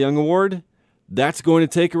the Cy Young Award, that's going to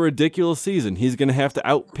take a ridiculous season. He's going to have to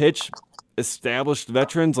outpitch established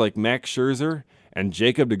veterans like Max Scherzer and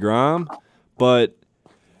Jacob deGrom. But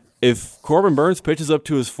if Corbin Burnes pitches up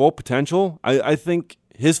to his full potential, I think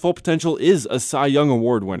his full potential is a Cy Young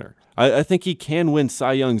Award winner. I think he can win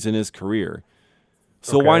Cy Youngs in his career.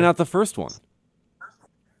 So why not the first one?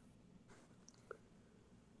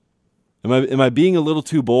 Am I being a little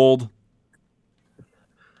too bold?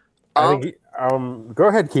 I think go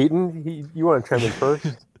ahead, Keaton. You want to chime in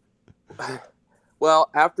first?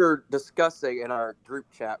 Well, after discussing in our group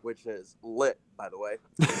chat, which is lit, by the way,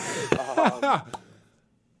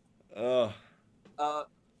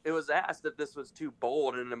 it was asked if this was too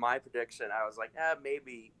bold, and in my prediction, I was like,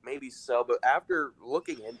 maybe so. But after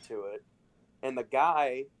looking into it, and the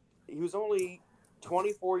guy, he was only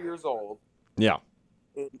 24 years old. Yeah.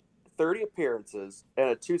 In 30 appearances and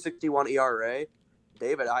a 2.61 ERA.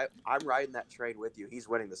 David, I'm riding that train with you. He's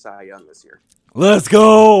winning the Cy Young this year. Let's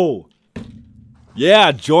go.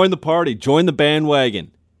 Yeah, join the party. Join the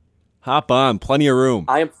bandwagon. Hop on. Plenty of room.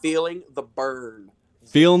 I am feeling the burn.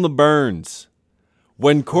 Feeling the burns.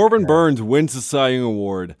 When Corbin Burns wins the Cy Young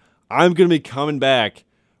Award, I'm going to be coming back,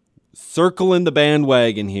 circling the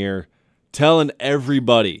bandwagon here, telling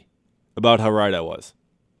everybody about how right I was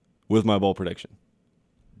with my bold prediction.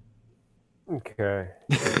 Okay.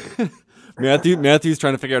 Matthew's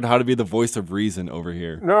trying to figure out how to be the voice of reason over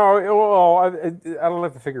here. No, well, I don't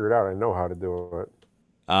have to figure it out. I know how to do it.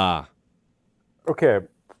 Ah. Okay.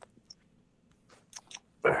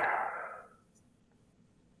 All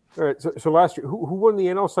right. So last year, who won the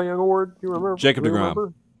NL Cy Young Award? Do you remember? Jacob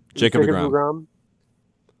deGrom. Jacob deGrom.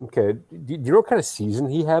 Okay. Do you know what kind of season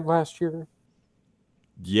he had last year?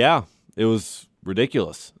 Yeah, it was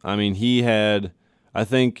ridiculous. I mean, he had, I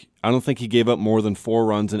don't think he gave up more than 4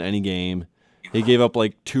 runs in any game. He gave up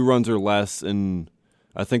like 2 runs or less in,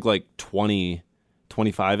 I think, like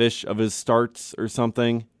 25-ish of his starts or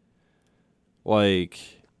something. Like,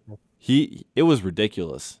 it was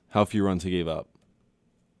ridiculous how few runs he gave up.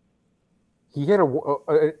 He had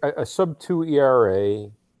a sub-2 ERA.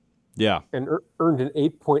 Yeah. And earned an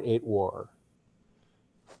 8.8 WAR.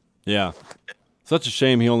 Yeah. Such a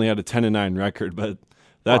shame he only had a 10-9 record, but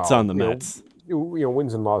that's on the Mets.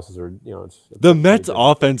 Wins and losses are, the Mets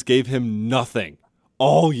offense gave him nothing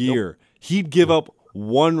all year. Nope. He'd give up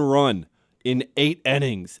 1 run in 8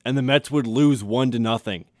 innings, and the Mets would lose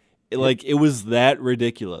 1-0. It was that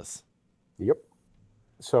ridiculous. Yep.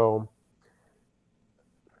 So,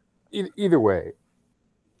 either way,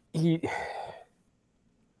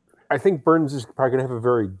 I think Burns is probably going to have a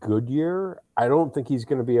very good year. I don't think he's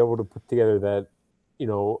going to be able to put together that,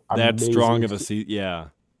 that strong of a season. Yeah.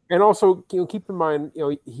 And also, keep in mind,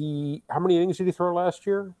 how many innings did he throw last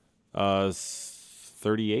year?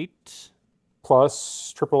 38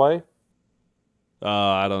 plus AAA.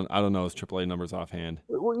 I don't know his AAA numbers offhand.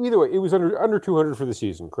 Well, either way, it was under 200 for the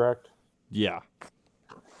season, correct? Yeah.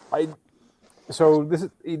 So this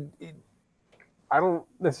is. I don't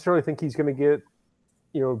necessarily think he's going to get,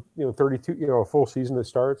 32, a full season that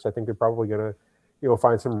starts. I think they're probably going to,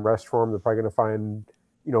 find some rest for him. They're probably going to find,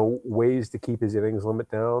 ways to keep his innings limit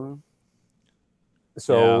down.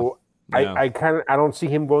 So yeah. I don't see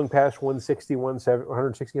him going past 160,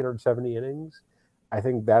 170 innings. I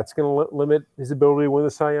think that's going to limit his ability to win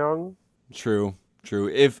the Cy Young. True.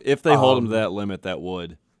 If they hold him to that limit, that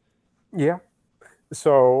would. Yeah.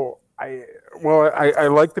 So I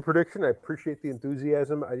like the prediction. I appreciate the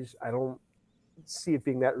enthusiasm. I don't see it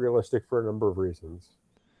being that realistic for a number of reasons.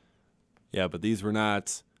 Yeah, but these were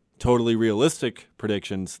not totally realistic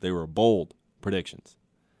predictions. They were bold predictions.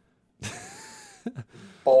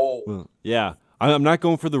 Bold. Well, yeah. I'm not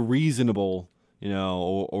going for the reasonable,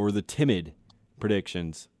 or the timid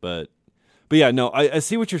predictions. But yeah, no, I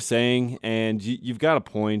see what you're saying, and you've got a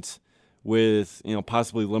point with,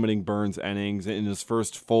 possibly limiting Burns' innings in his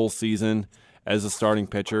first full season as a starting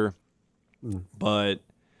pitcher. But,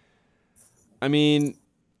 I mean,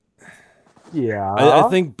 yeah, I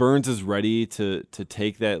think Burns is ready to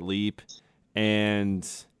take that leap, and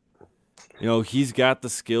he's got the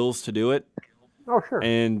skills to do it. Oh, sure.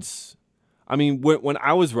 And I mean, when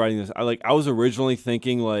I was writing this, I was originally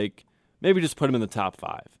thinking maybe just put him in the top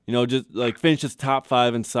 5. Just finish his top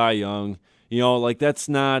 5 in Cy Young. That's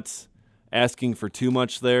not asking for too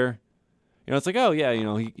much there. It's like, oh yeah,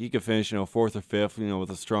 he could finish 4th or 5th, with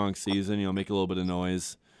a strong season. Make a little bit of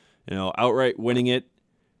noise. Outright winning it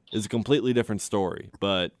is a completely different story.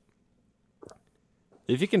 But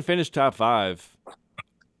if he can finish top 5,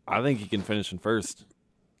 I think he can finish in first.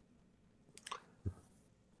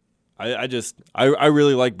 I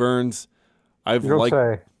really like Burns. I've liked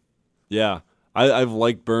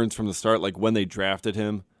Burns from the start. Like when they drafted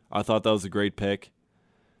him, I thought that was a great pick,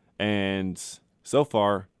 and so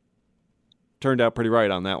far, turned out pretty right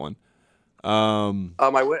on that one.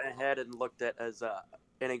 I went ahead and looked at his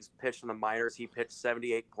innings pitched in the minors, he pitched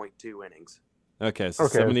 78.2 innings. Okay, so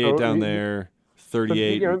 78 down there,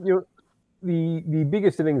 38. The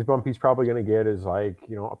biggest innings bump he's probably going to get is like,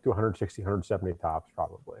 up to 160, 170 tops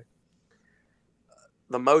probably.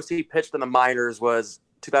 The most he pitched in the minors was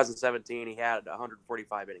 2017. He had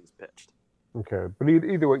 145 innings pitched. Okay, but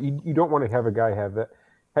either way, you don't want to have a guy have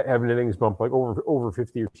an innings bump like over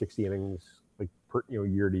 50 or 60 innings like per,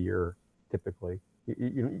 year to year. Typically,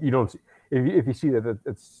 you don't see, if you see that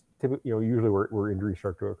it's typically, usually where injuries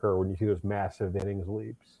start to occur when you see those massive innings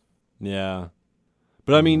leaps. Yeah.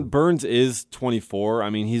 But I mean, Burns is 24. I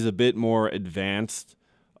mean, he's a bit more advanced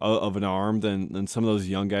of an arm than some of those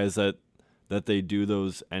young guys that they do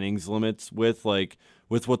those innings limits with, like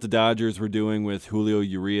with what the Dodgers were doing with Julio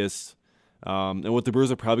Urias, and what the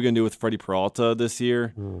Brewers are probably going to do with Freddie Peralta this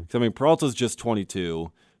year. I mean, Peralta's just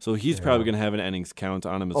 22, so he's probably going to have an innings count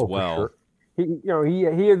on him as well. For sure.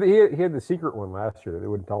 He had the secret one last year that they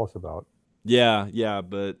wouldn't tell us about. Yeah,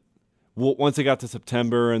 but once it got to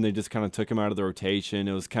September and they just kind of took him out of the rotation,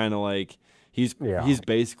 it was kind of like he's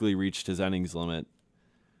basically reached his innings limit.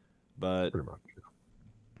 But pretty much.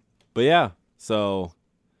 But yeah, so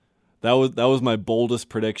that was my boldest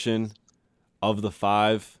prediction of the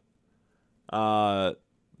 5. The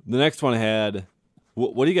next one I had.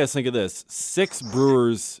 What do you guys think of this? 6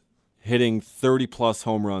 Brewers hitting 30+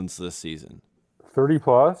 home runs this season.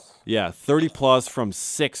 30+? Yeah, 30+ from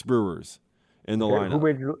 6 Brewers in the lineup. Who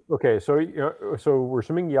made you, okay, so we're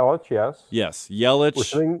assuming Yelich, yes? Yes, Yelich. We're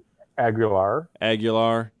assuming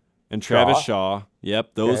Aguilar, and Travis Shaw.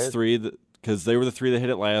 Yep, those 3, because they were the 3 that hit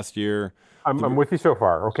it last year. I'm with you so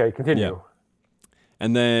far. Okay, continue. Yeah.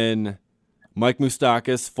 And then Mike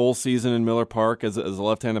Moustakas, full season in Miller Park as a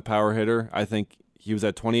left-handed power hitter. I think he was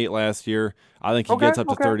at 28 last year. I think he gets up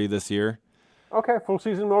to 30 this year. Okay, full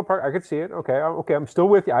season Miller Park. I could see it. Okay, I'm still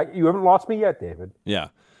with you. You haven't lost me yet, David. Yeah.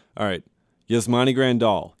 All right. Yasmani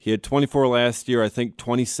Grandal. He had 24 last year. I think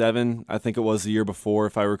 27. I think it was the year before,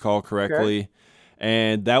 if I recall correctly. Okay.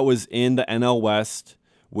 And that was in the NL West,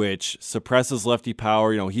 which suppresses lefty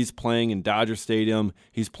power. He's playing in Dodger Stadium.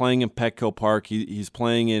 He's playing in Petco Park. He's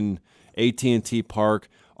playing in AT&T Park.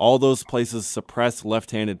 All those places suppress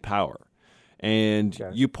left-handed power. And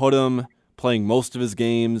you put him playing most of his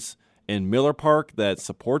games in Miller Park that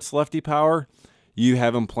supports lefty power. You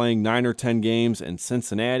have him playing 9 or 10 games in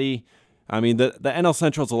Cincinnati. I mean, the NL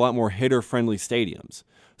Central is a lot more hitter-friendly stadiums.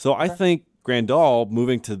 So I think Grandal,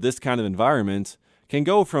 moving to this kind of environment, can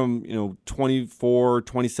go from 24,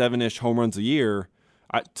 27-ish home runs a year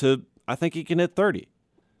to I think he can hit 30.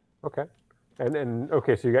 Okay, and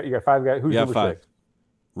okay, so you got 5 guys. Who's number 5? 6?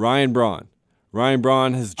 Ryan Braun. Ryan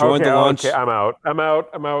Braun has joined the launch. Okay, I'm out. Really?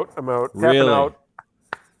 Tapping out.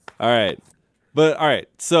 All right.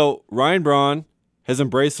 So Ryan Braun has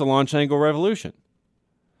embraced the launch angle revolution.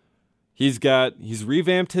 He's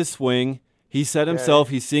revamped his swing. He said himself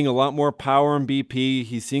he's seeing a lot more power in BP.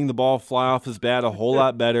 He's seeing the ball fly off his bat a whole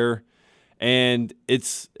lot better. And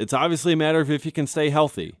it's obviously a matter of if he can stay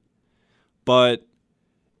healthy. But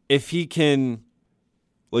if he can,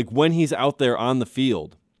 like when he's out there on the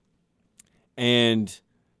field, and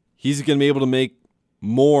he's going to be able to make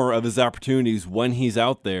more of his opportunities when he's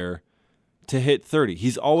out there to hit 30.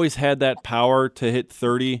 He's always had that power to hit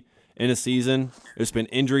 30 in a season. There's been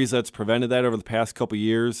injuries that's prevented that over the past couple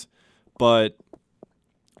years. But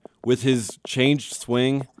with his changed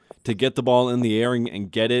swing to get the ball in the air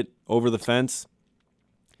and get it over the fence,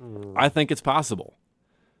 I think it's possible.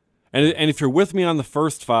 And if you're with me on the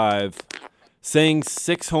first 5, saying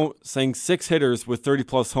 6 hitters with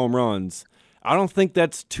 30+ home runs, I don't think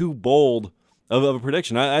that's too bold of a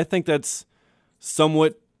prediction. I think that's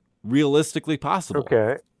somewhat realistically possible.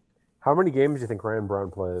 Okay. How many games do you think Ryan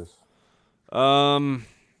Braun plays?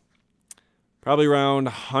 Probably around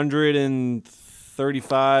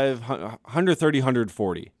 135, 130,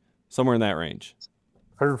 140, somewhere in that range.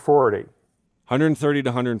 140. 130 to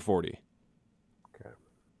 140. Okay.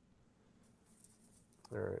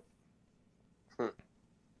 All right.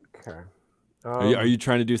 Okay. Are you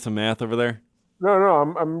trying to do some math over there?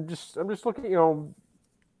 No. I'm just looking.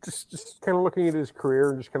 Just kind of looking at his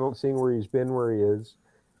career and just kind of seeing where he's been, where he is.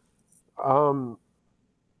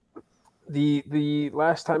 The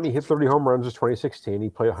last time he hit 30 home runs was 2016. He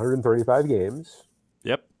played 135 games.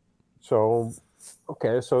 Yep. So,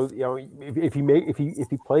 okay. So if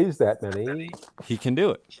he plays that many, he can do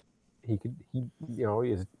it. He could.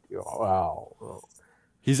 Wow.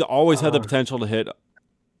 He's always had the potential to hit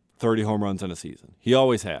 30 home runs in a season. He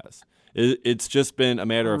always has. It's just been a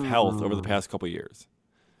matter of health over the past couple of years.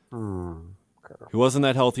 Okay. He wasn't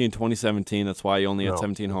that healthy in 2017. That's why he only had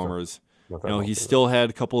 17 homers. Not You that know, he healthy. still had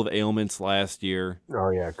a couple of ailments last year, Oh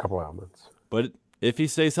yeah, a couple elements. but if he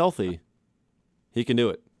stays healthy, he can do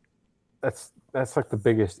it. That's like the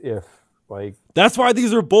biggest if. Like, That's why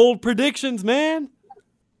these are bold predictions, man.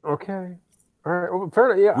 okay, all right, well,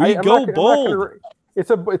 fair enough. Yeah, We I'm go not bold.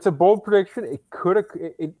 it's a bold prediction. It could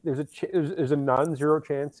there's a non-zero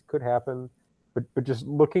chance it could happen, but just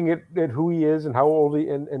looking at who he is and how old he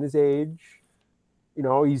and his age, you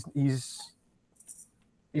know, he's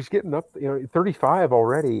getting up. You know, 35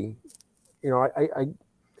 already. You know, you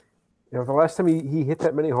know, the last time he hit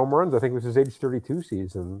that many home runs, I think was his age 32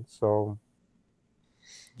 season. So,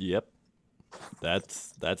 Yep.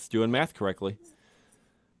 That's doing math correctly.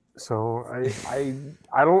 so you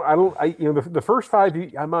know, the first five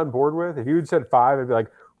I'm on board with. If you had said five, I'd be like,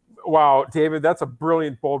 wow, David, that's a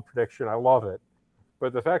brilliant bold prediction. I love it.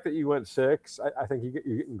 But the fact that you went six, I think you're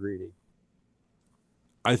getting greedy.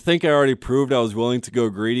 I think I already proved I was willing to go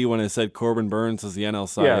greedy when I said Corbin Burns is the NL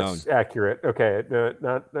Cy Young. Yes, accurate. Okay,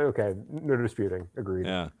 not okay. No disputing. Agreed.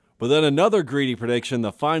 Yeah. But then another greedy prediction,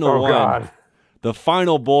 the final Oh one. God. The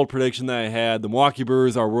final bold prediction that I had, the Milwaukee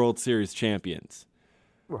Brewers are World Series champions.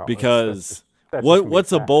 Well, Because that's just gonna be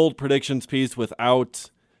what's a fact. bold predictions piece without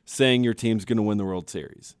saying your team's going to win the World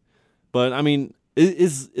Series? But I mean,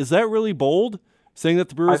 is that really bold? Saying that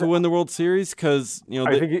the Brewers will win the World Series? Because you know,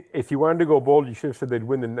 I think if you wanted to go bold, you should have said they'd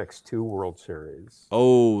win the next two World Series.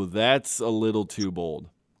 oh, that's a little too bold.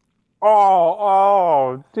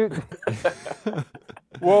 Oh, dude.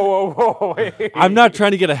 whoa, wait. I'm not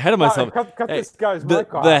trying to get ahead of myself. Cut Hey, this guy's the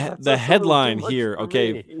mic off. the, That's the a little headline too much here, for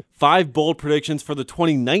okay, me. 5 bold predictions for the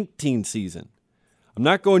 2019 season. I'm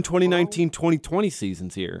not going 2019-2020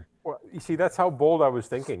 seasons here. Well, you see, that's how bold I was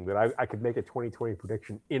thinking that I could make a 2020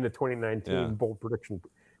 prediction in a 2019 Yeah. bold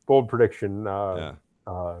prediction Yeah.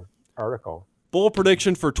 article. Bold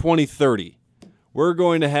prediction for 2030. We're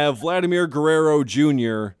going to have Vladimir Guerrero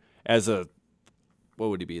Jr. as a, what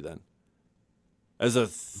would he be then? As a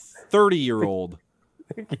 30-year-old.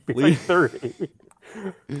 He'd be like 30.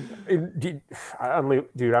 Dude, I don't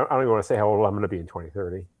even want to say how old I'm going to be in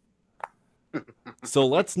 2030. So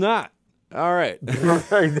let's not. All right.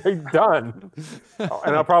 They're done.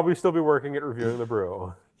 And I'll probably still be working at Reviewing the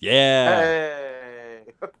Brew. Yeah. Hey.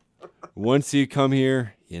 Once you come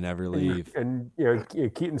here, you never leave. And you know,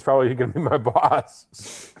 Keaton's probably going to be my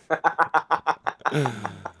boss.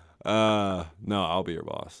 No, I'll be your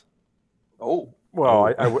boss. Oh.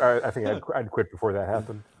 Well, I think I'd quit before that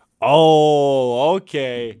happened. Oh,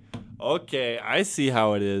 okay. Okay, I see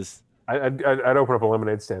how it is. I'd open up a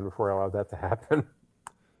lemonade stand before I allowed that to happen.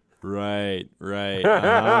 Right.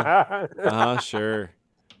 Uh-huh, sure.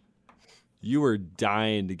 You were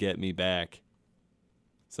dying to get me back.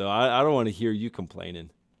 So I don't want to hear you complaining.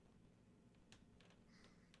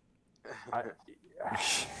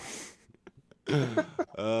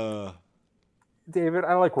 David,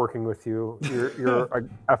 I like working with you. You're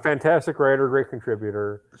a fantastic writer, great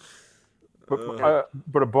contributor, but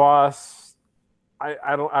a boss.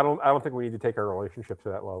 I don't think we need to take our relationship to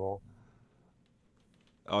that level.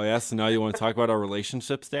 Oh, yeah, so now you want to talk about our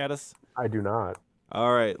relationship status? I do not.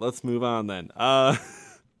 All right, let's move on then. All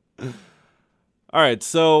right,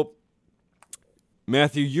 so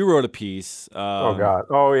Matthew, you wrote a piece. Oh God.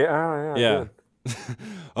 Oh yeah. Yeah.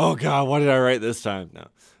 Oh God, what did I write this time?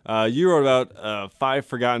 No, you wrote about 5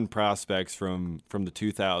 forgotten prospects from the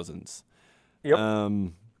 2000s. Yep.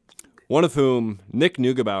 One of whom, Nick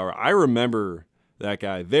Neugebauer. I remember that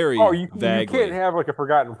guy very you vaguely. can't have like a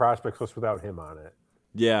forgotten prospects list without him on it.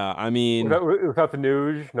 Yeah, I mean, Without the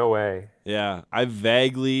news, no way. yeah, I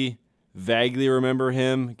vaguely remember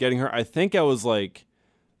him getting hurt. I think I was like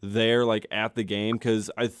there, like at the game,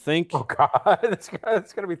 because I think, Oh God, that's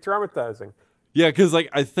gonna be traumatizing. yeah, because like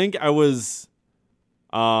I think I was,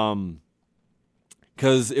 because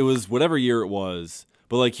it was whatever year it was,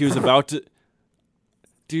 but like he was about to,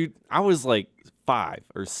 dude, I was like 5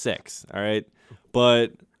 or 6, all right,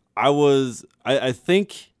 but I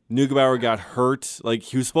think Neugebauer got hurt. Like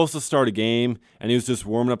he was supposed to start a game, and he was just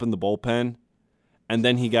warming up in the bullpen, and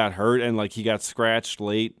then he got hurt, and like he got scratched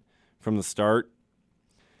late from the start.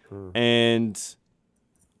 And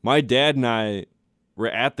my dad and I were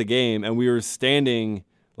at the game, and we were standing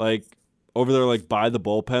like over there, like by the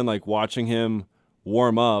bullpen, like watching him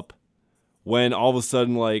warm up. When all of a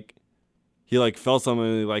sudden, like he like felt something,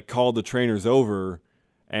 and he like called the trainers over,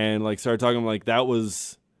 and like started talking like that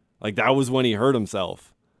was when he hurt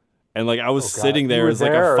himself. And like I was God. sitting You there were as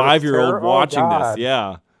like there? a That's 5-year-old terrible. Oh, watching this. God.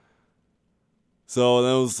 Yeah. So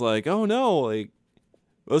then I was like, oh no, like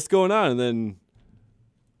what's going on? And then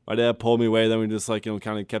my dad pulled me away. Then we just like,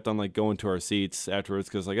 kind of kept on like going to our seats afterwards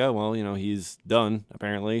because like, oh, well, he's done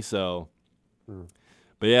apparently. So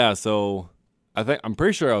But yeah, so I'm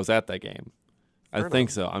pretty sure I was at that game. I think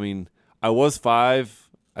so. I mean, I was 5.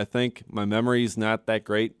 I think my memory's not that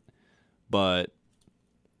great, but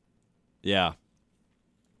yeah,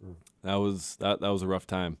 that was a rough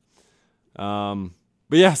time. But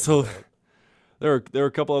yeah, so there were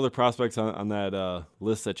a couple other prospects on that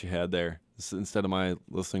list that you had there. Instead of my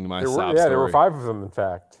listening to my sob story. There were 5 of them, in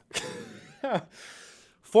fact.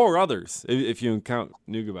 4 others, if you count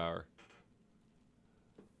Neugebauer.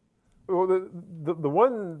 Well, the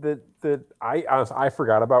one that I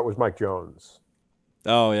forgot about was Mike Jones.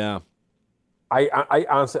 Oh yeah. I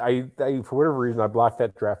honestly I for whatever reason I blocked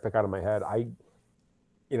that draft pick out of my head.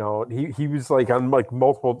 He was like on like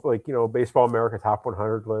multiple Baseball America top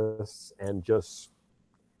 100 lists and just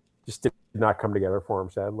did not come together for him,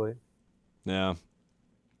 sadly. Yeah.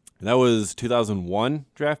 That was 2001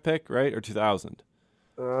 draft pick, right? Or 2000?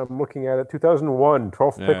 I'm looking at it. 2001,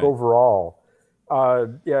 12th pick overall.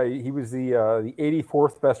 He was the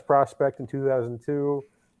 84th best prospect in 2002,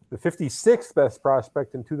 the 56th best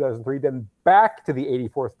prospect in 2003, then back to the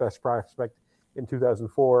 84th best prospect in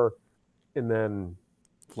 2004, and then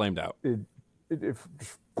flamed out. It's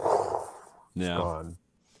gone.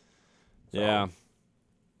 Yeah.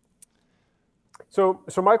 So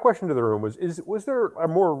my question to the room was there a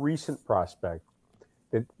more recent prospect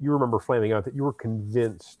that you remember flaming out that you were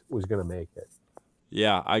convinced was going to make it?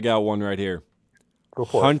 Yeah, I got one right here. Go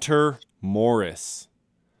for Hunter Morris.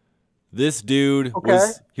 This dude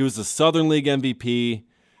was the Southern League MVP,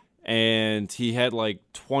 and he had like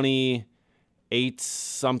 28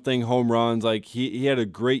 something home runs. Like he had a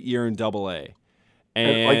great year in Double-A.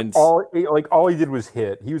 And like all he did was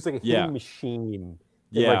hit. He was like a hitting machine.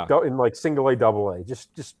 In like Single-A, Double-A. Just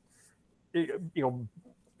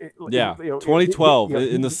 2012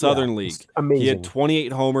 in the Southern League. Amazing. He had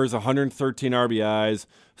 28 homers, 113 RBIs,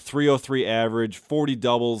 303 average, 40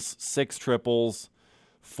 doubles, 6 triples,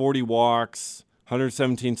 40 walks,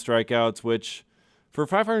 117 strikeouts, which for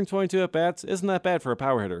 522 at bats isn't that bad for a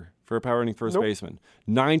power hitter, for a power hitting first baseman.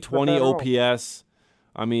 920 OPS.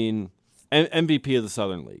 I mean, MVP of the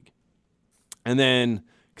Southern League. And then,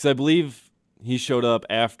 because I believe he showed up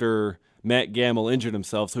after Matt Gamble injured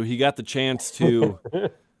himself, so he got the chance to,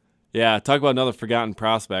 talk about another forgotten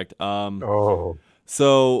prospect.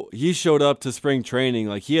 So he showed up to spring training.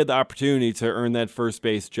 Like, he had the opportunity to earn that first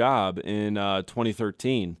base job in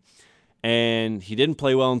 2013, and he didn't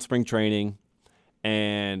play well in spring training,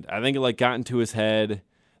 and I think it got into his head.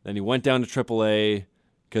 Then he went down to AAA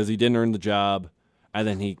because he didn't earn the job, and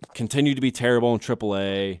then he continued to be terrible in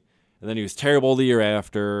AAA, and then he was terrible the year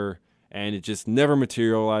after. And it just never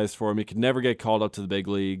materialized for him. He could never get called up to the big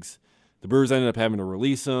leagues. The Brewers ended up having to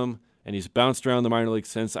release him, and he's bounced around the minor leagues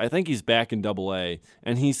since. I think he's back in Double-A,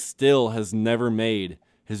 and he still has never made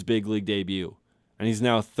his big league debut. And he's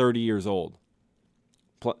now 30 years old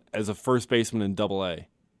as a first baseman in Double-A.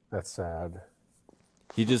 That's sad.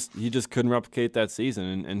 He just couldn't replicate that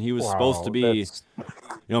season, and he was supposed to be,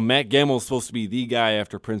 Matt Gamble was supposed to be the guy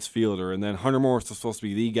after Prince Fielder, and then Hunter Morris was supposed to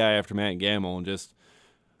be the guy after Matt Gamble, and just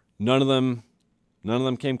none of them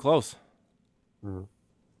came close.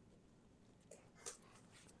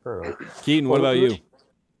 Fair enough. Keaton, what about you?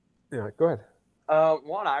 Yeah, go ahead.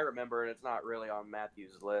 One I remember, and it's not really on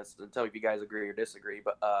Matthew's list, and tell me if you guys agree or disagree,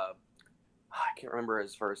 but I can't remember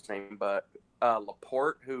his first name, but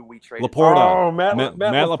Laporte, who we traded. Laporta. Oh, Matt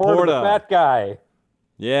Laporta, the fat guy.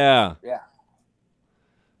 Yeah. Yeah.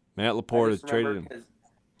 Matt Laporta traded him.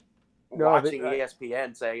 Watching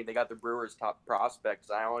ESPN saying they got the Brewers' top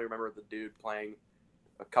prospects. I only remember the dude playing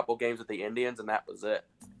a couple games with the Indians, and that was it.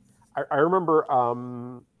 I remember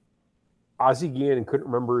Ozzie Guillen couldn't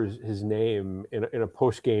remember his name in a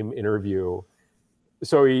post-game interview,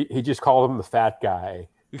 so he just called him the fat guy.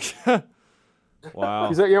 Wow.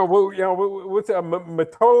 He's like, what's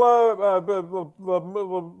Matola,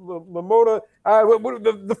 Lamoda,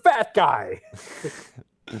 the fat guy.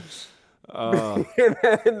 And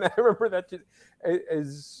I remember that just,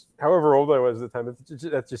 as however old I was at the time,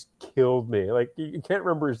 that just killed me. Like, you can't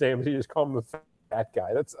remember his name, so you just call him the fat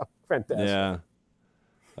guy. That's fantastic. Yeah.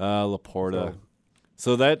 Laporta.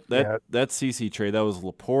 So that CC trade, that was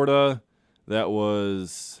Laporta. That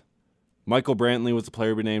was Michael Brantley was the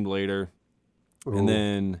player we named later. Ooh. And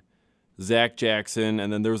then Zach Jackson,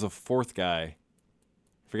 and then there was a fourth guy. I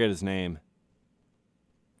forget his name.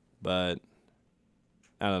 But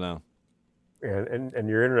I don't know. And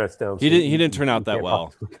your internet's down. He didn't turn out that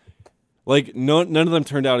well. Like none of them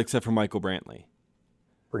turned out except for Michael Brantley.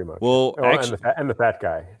 Pretty much. Well, actually, and the fat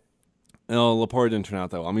guy. No, Laporta didn't turn out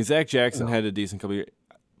that well. I mean, Zach Jackson had a decent couple years.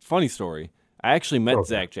 Funny story. I actually met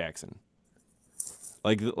Zach Jackson.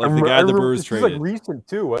 like the guy the Brewers traded. This was like recent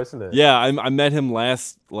too, wasn't it? Yeah, I met him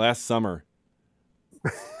last summer.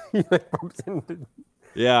 He like bumped into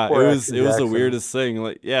Yeah, poor it was Action the Jackson. weirdest thing.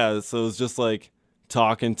 Like, yeah, so it was just like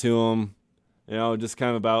talking to him, just kind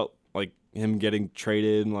of about like him getting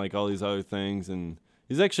traded and like all these other things, and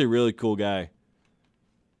he's actually a really cool guy.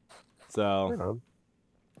 So, Right on.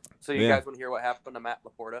 So you guys want to hear what happened to Matt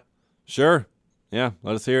Laporta? sure, yeah,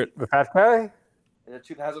 let us hear it. The fat guy. In the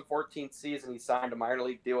 2014 season, he signed a minor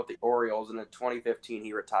league deal with the Orioles, and in 2015,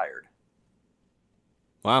 he retired.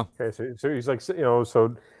 Wow. Okay, so he's like,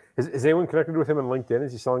 so is anyone connected with him on LinkedIn?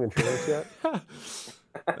 Is he selling insurance yet?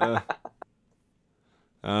 I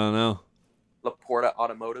don't know. Laporta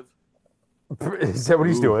Automotive? Is that what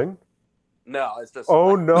he's doing? No, it's just.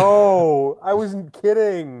 Oh no, I wasn't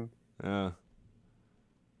kidding. Yeah.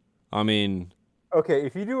 I mean, Okay,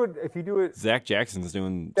 if you do it, Zach Jackson's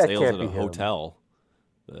doing That sales can't at a be him. hotel,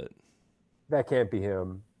 but that can't be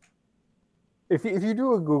him. If you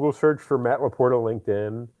do a Google search for Matt Laporta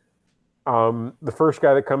LinkedIn, the first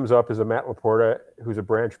guy that comes up is a Matt Laporta who's a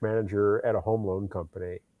branch manager at a home loan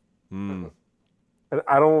company. And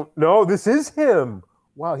I don't know. This is him.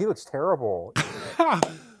 Wow, he looks terrible.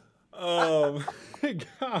 oh my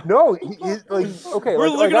God. No, he's like okay. We're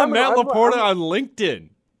like, looking at I'm- Matt I'm- Laporta I'm- on LinkedIn.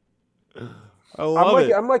 I love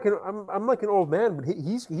it. I'm like an old man, but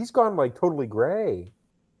he's gone like totally gray.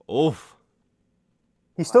 Oof.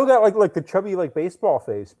 He's still got like the chubby like baseball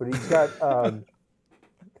face, but he's got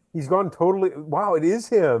he's gone totally. Wow, it is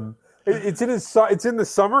him. It's in the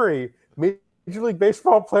summary. Major League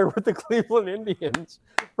Baseball player with the Cleveland Indians,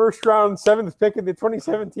 first round 7th pick in the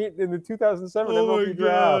 2007 Oh my MLB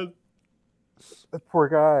draft. God. That poor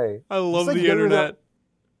guy. I love like the younger than- internet.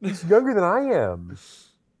 He's younger than I am.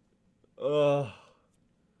 Ugh.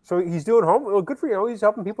 So he's doing home. Well, good for you. He's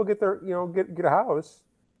helping people get their get a house.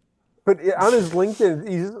 But on his LinkedIn,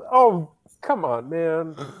 he's come on,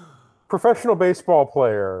 man, professional baseball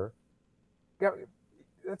player. Yeah,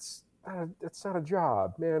 that's not a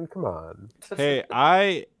job, man. Come on.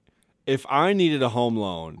 Hey, if I needed a home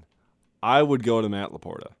loan, I would go to Matt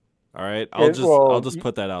Laporta. All right, I'll just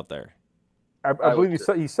put that out there. I believe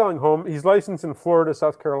he's selling home. He's licensed in Florida,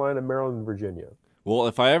 South Carolina, Maryland, and Virginia. Well,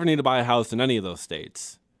 if I ever need to buy a house in any of those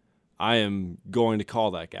states, I am going to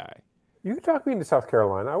call that guy. You could talk me into South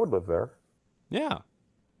Carolina. I would live there. Yeah.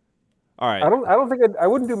 All right. I don't think I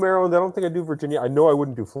wouldn't do Maryland. I don't think I'd do Virginia. I know I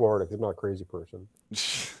wouldn't do Florida because I'm not a crazy person.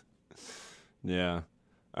 Yeah.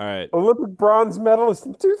 All right. Olympic bronze medalist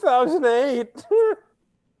in 2008.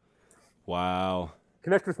 Wow.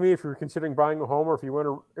 Connect with me if you're considering buying a home or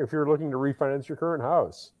if you're looking to refinance your current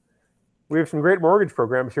house. We have some great mortgage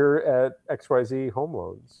programs here at XYZ Home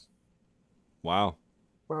Loans. Wow.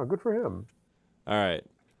 Wow, good for him. All right.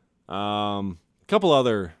 A couple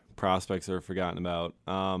other prospects that are forgotten about.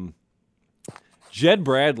 Jed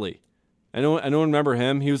Bradley. Anyone remember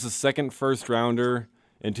him? He was the second first rounder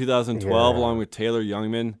in 2012, along with Taylor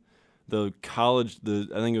Youngman, I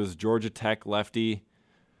think it was Georgia Tech lefty.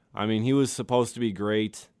 I mean, he was supposed to be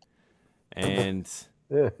great, and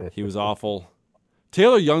he was awful.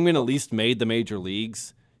 Taylor Youngman at least made the major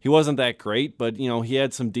leagues. He wasn't that great, but he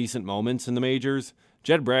had some decent moments in the majors.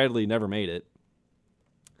 Jed Bradley never made it.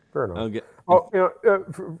 Fair enough.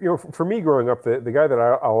 For me growing up, the guy that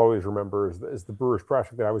I'll always remember is the Brewers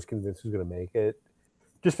prospect that I was convinced was going to make it,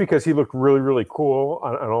 just because he looked really, really cool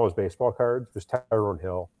on all his baseball cards. Was Tyrone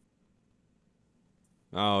Hill.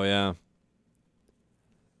 Oh yeah,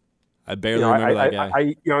 I barely remember that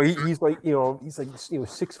guy. He's like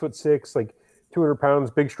 6'6", like 200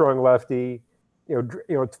 pounds, big, strong lefty.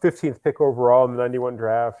 15th pick overall in the '91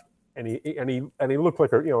 draft, and he looked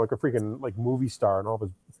like a freaking like movie star and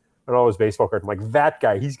all his baseball cards. I'm like, that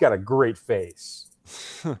guy, he's got a great face.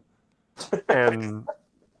 And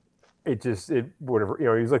whatever, he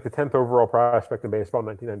was like the 10th overall prospect in baseball in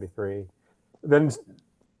 1993. Then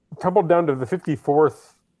tumbled down to the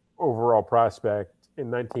 54th overall prospect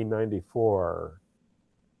in 1994.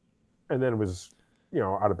 And then was,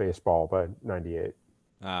 out of baseball by 98.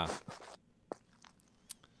 Ah.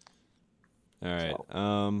 All right.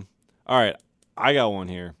 All right. I got one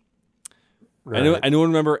here. Right. Anyone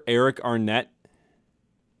remember Eric Arnett?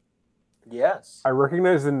 Yes. I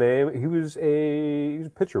recognize the name. He was a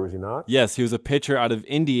pitcher, was he not? Yes, he was a pitcher out of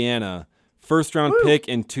Indiana. First round pick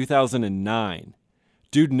in 2009.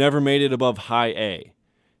 Dude never made it above high A.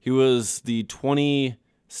 He was the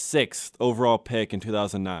 26th overall pick in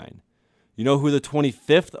 2009. You know who the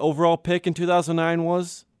 25th overall pick in 2009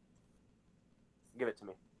 was? Give it to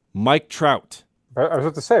me. I Mike Trout. was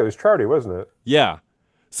about to say, it was Trouty, wasn't it? Yeah.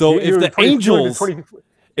 So if the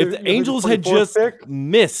Angels had just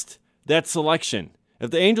missed that selection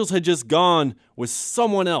If the Angels had just gone with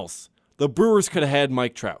someone else, the Brewers could have had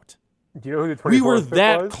Mike Trout. Do you know who the 24th We were pick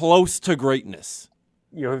that was? close to greatness.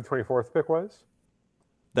 You know who the 24th pick was?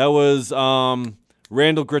 That was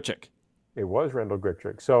Randall Grichuk. It was Randall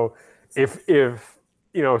Grichuk. So if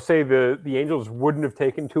say the Angels wouldn't have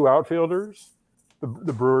taken 2 outfielders,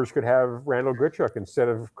 the Brewers could have Randall Grichuk instead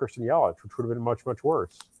of Christian Yelich, which would have been much, much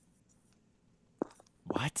worse.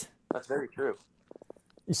 What? That's very true.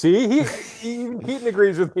 You see, even Keaton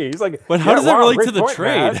agrees with me. He's like, But how does that relate great to the point,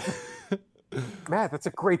 trade? Matt, that's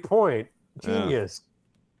a great point. Genius.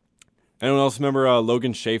 Anyone else remember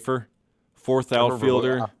Logan Schaefer, 4th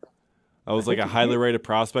outfielder? I was like a highly rated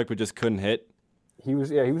prospect, but just couldn't hit. He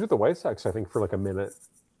was with the White Sox, I think, for like a minute.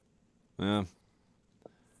 Yeah,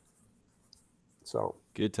 So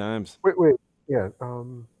good times. wait, yeah.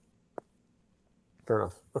 Fair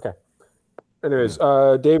enough. Okay. Anyways,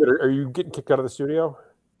 David, are you getting kicked out of the studio?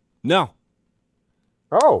 No.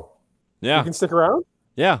 Oh, Yeah. you can stick around.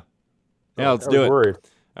 Yeah. Yeah. Let's do it. Worried.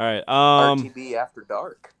 All right. RTB After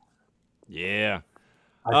Dark. Yeah.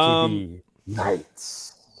 RTB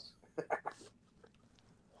Nights.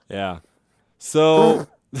 Yeah. So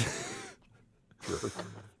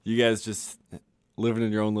you guys just living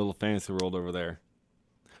in your own little fantasy world over there.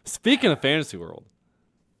 Speaking of fantasy world.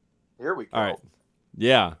 Here we go. All right.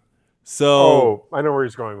 Yeah. So Oh, I know where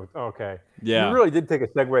he's going with. Okay. yeah. You really did take a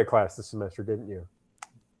Segway class this semester, didn't you?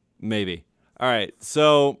 Maybe. All right.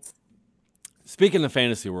 So, speaking of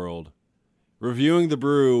fantasy world, Reviewing the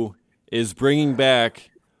Brew is bringing back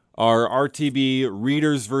our RTB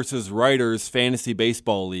Readers versus Writers Fantasy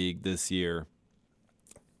Baseball League this year.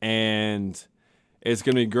 And it's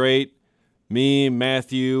going to be great. Me,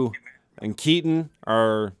 Matthew, and Keaton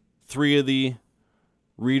are three of the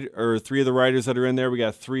writers that are in there. We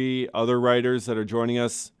got 3 other writers that are joining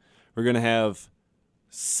us. We're going to have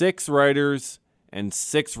 6 writers and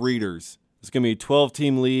 6 readers. It's going to be a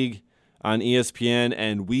 12-team league on ESPN,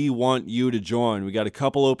 and we want you to join. We got a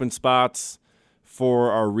couple open spots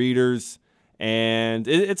for our readers, and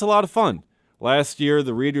it's a lot of fun. Last year,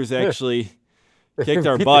 the readers actually kicked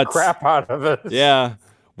our Beat butts. the crap out of us. Yeah.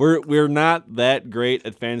 We're not that great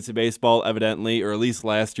at fantasy baseball, evidently, or at least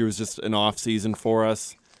last year was just an off season for us.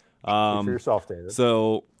 Speak for yourself, David.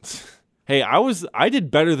 So, hey, I did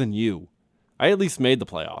better than you. I at least made the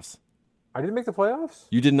playoffs. I didn't make the playoffs?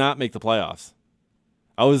 You did not make the playoffs.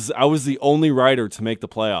 I was the only writer to make the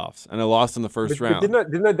playoffs, and I lost in the first round.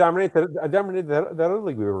 Didn't I dominate that? I dominated that other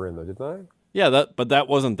league we were in, though, didn't I? Yeah, but that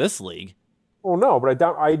wasn't this league. Well, no, but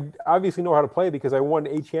I obviously know how to play because I won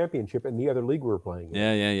a championship in the other league we were playing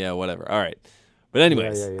in. Yeah, whatever. All right. But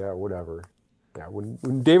anyways. Yeah, whatever. Yeah,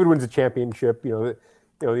 when David wins a championship, the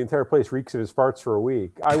entire place reeks of his farts for a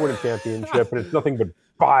week. I win a championship, and it's nothing but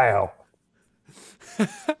bile.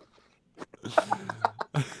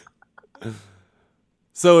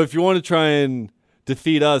 So if you want to try and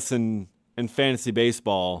defeat us in fantasy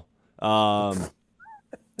baseball,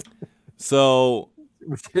 so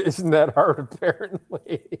Isn't that hard,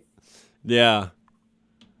 apparently? yeah.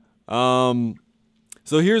 So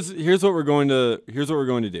here's what we're going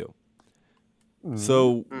to do.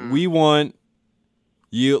 So we want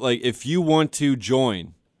you, like, if you want to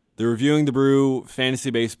join the Reviewing the Brew Fantasy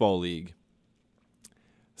Baseball League,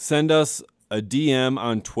 send us a DM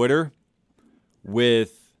on Twitter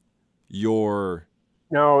with your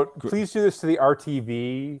Now, please do this to the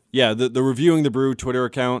RTV. the Reviewing the Brew Twitter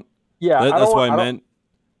account. Yeah, That's what I meant.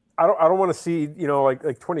 I don't want to see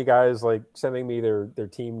like 20 guys like sending me their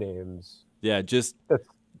team names. Yeah, just it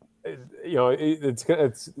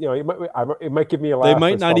might give me a laugh. they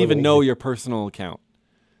might not even know your personal account.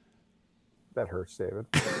 That hurts, David.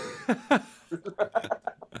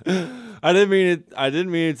 I didn't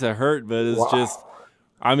mean it to hurt, but it's just,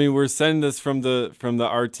 I mean, we're sending this from the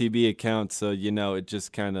RTB account, so it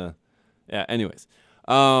just kind of, yeah. Anyways,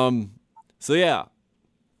 so yeah,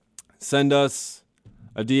 send us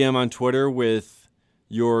a DM on Twitter with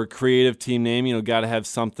your creative team name. Got to have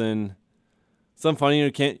something funny. I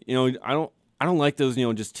don't like those.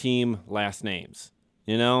 Just team last names.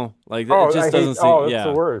 It just doesn't seem. Oh, that's yeah,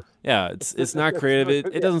 the worst. yeah. It's not creative.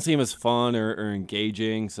 It doesn't seem as fun or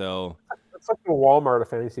engaging. So it's like the Walmart of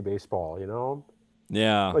fantasy baseball.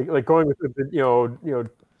 yeah, like going with the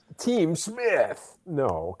Team Smith.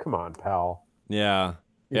 No, come on, pal. yeah.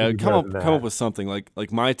 You Yeah, can do come better up than with something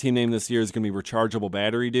like my team name this year is going to be Rechargeable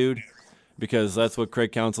Battery Dude, because that's what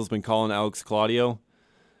Craig Counsell's been calling Alex Claudio.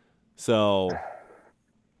 So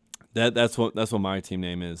that's what my team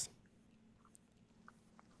name is.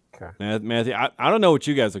 Okay, Matthew, I don't know what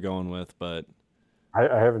you guys are going with, but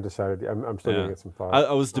I haven't decided. I'm still Yeah. gonna get some thoughts.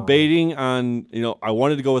 I was debating on, I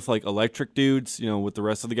wanted to go with like electric dudes, with the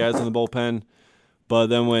rest of the guys in the bullpen. But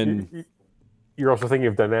then when You're also thinking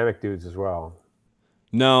of dynamic dudes as well.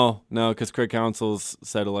 no, because Craig Counsell's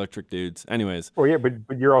said electric dudes. Anyways, Oh yeah, but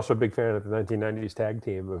you're also a big fan of the 1990s tag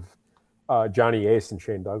team of Johnny Ace and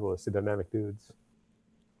Shane Douglas, the dynamic dudes.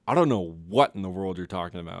 I don't know what in the world you're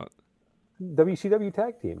talking about. WCW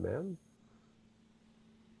tag team, man.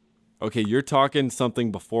 Okay, you're talking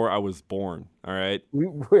something before I was born. All right, I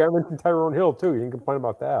mentioned Tyrone Hill too. You didn't complain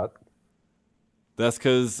about that. that's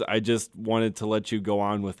because I just wanted to let you go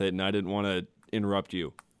on with it, and I didn't want to interrupt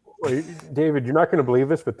you. Well, David, you're not going to believe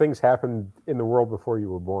this, but things happened in the world before you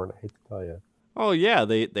were born. I hate to tell you. Oh yeah,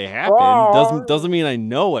 they happened. Doesn't mean I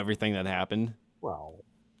know everything that happened. Well,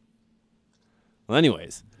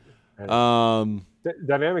 anyways,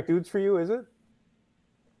 dynamic dudes for you, is it?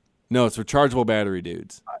 No, it's rechargeable battery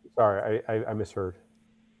dudes. Sorry, I misheard.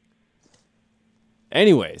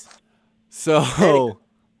 Anyways, so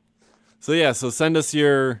send us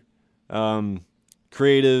your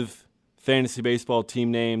creative fantasy baseball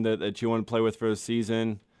team name that you want to play with for the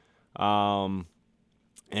season. And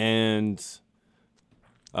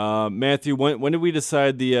Matthew, when did we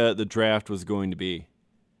decide the draft was going to be?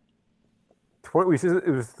 We said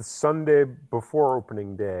it was the Sunday before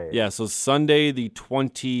opening day. Yeah, so Sunday the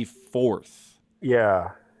 24th.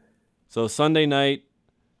 Yeah. So Sunday night,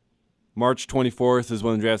 March 24th is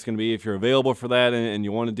when the draft's going to be. If you're available for that and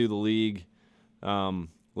you want to do the league,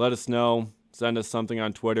 let us know. Send us something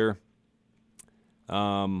on Twitter.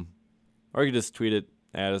 Or you can just tweet it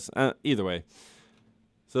at us. Either way.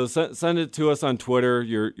 So send it to us on Twitter,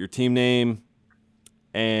 your team name,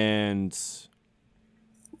 and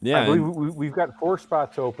yeah. I believe we've got 4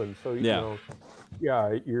 spots open. So yeah.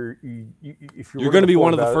 If you're going to be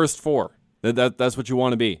one of the first 4. That's what you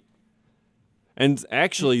want to be. And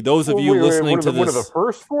actually, those of you listening to this, one of the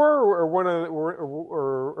first 4, or one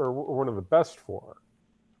of the best 4.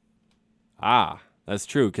 That's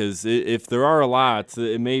true. Because if there are a lot,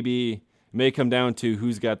 it may come down to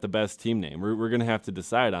who's got the best team name. We're going to have to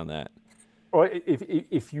decide on that. Well,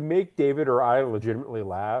 if you make David or I legitimately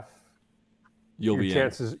laugh, your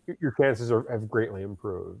chances have greatly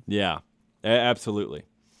improved. Yeah, absolutely.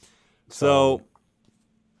 So,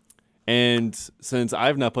 and since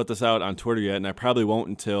I've not put this out on Twitter yet, and I probably won't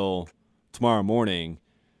until tomorrow morning,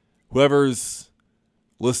 whoever's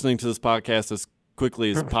listening to this podcast as quickly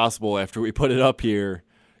as possible after we put it up here,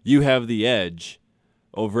 you have the edge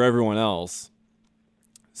over everyone else.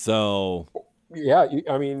 So, yeah,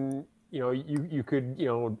 I mean, you could,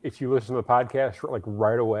 if you listen to the podcast like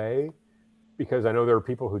right away, because I know there are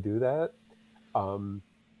people who do that.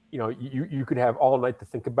 You could have all night to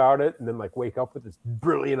think about it and then like wake up with this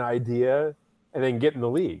brilliant idea and then get in the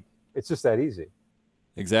league. It's just that easy.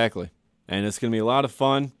 Exactly. And it's going to be a lot of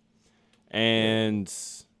fun, and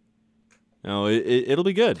it'll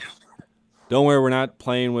be good. Don't worry, we're not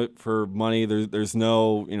playing for money. There's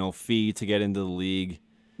no fee to get into the league.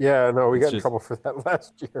 Yeah, no, we got in trouble for that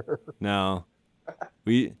last year. No,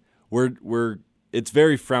 we're it's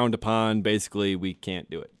very frowned upon. Basically, we can't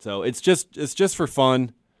do it. So it's just for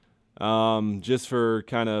fun, just for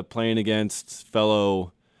kind of playing against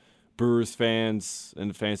fellow Brewers fans in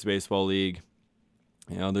the fantasy baseball league.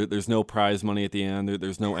 There's no prize money at the end.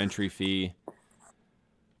 There's no entry fee,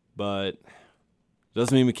 but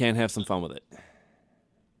doesn't mean we can't have some fun with it.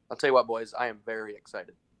 I'll tell you what, boys, I am very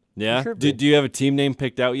excited. Yeah? Do you have a team name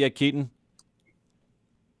picked out yet, Keaton?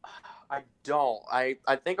 I don't. I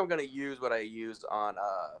think I'm going to use what I use on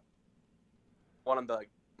one of the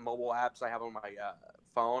mobile apps I have on my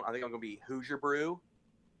phone. I think I'm going to be Hoosier Brew.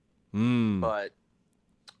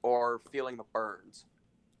 Or Feeling the Burns.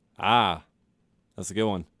 That's a good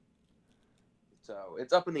one. So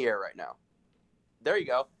it's up in the air right now. There you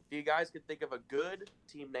go. If you guys could think of a good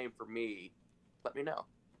team name for me, let me know.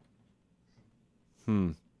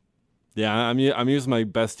 Yeah, I'm using my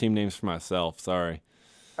best team names for myself. Sorry.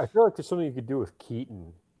 I feel like there's something you could do with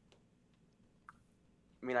Keaton.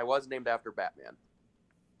 I mean, I was named after Batman.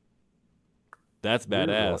 That's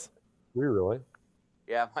badass. We really?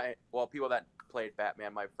 Yeah, people that played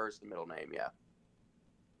Batman, my first and middle name, yeah.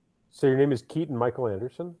 So your name is Keaton Michael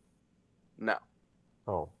Anderson? No.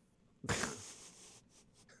 Oh.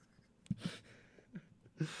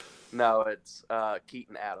 No, it's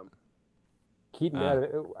Keaton Adam. Keaton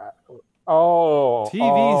Adam. Oh.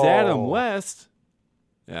 TV's Adam West.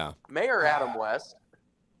 Yeah. Mayor Adam West.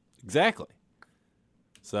 Exactly.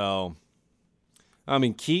 So, I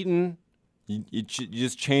mean, Keaton, you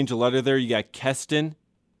just change a letter there. You got Keston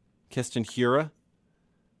Hura.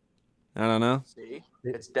 I don't know. See?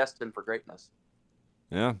 It's destined for greatness.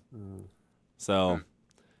 Yeah. So,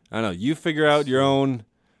 I don't know. You figure out your own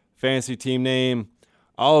fantasy team name.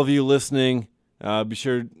 All of you listening, be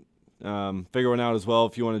sure to figure one out as well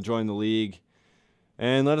if you want to join the league.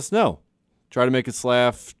 And let us know. Try to make us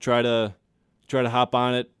laugh. Try to hop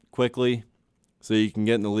on it quickly so you can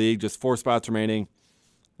get in the league. Just 4 spots remaining.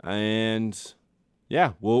 And,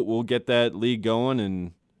 yeah, we'll get that league going,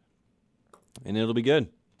 and it'll be good.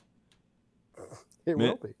 It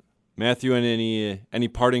will be. Matthew, any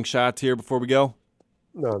parting shots here before we go?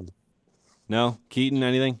 None. No? Keaton,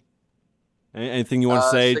 anything? Anything you want to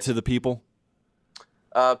say to the people?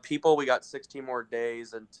 People, we got 16 more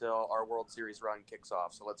days until our World Series run kicks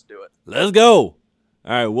off, so let's do it. Let's go. All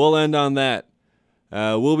right, we'll end on that.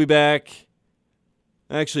 We'll be back.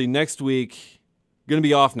 Actually, next week. Going to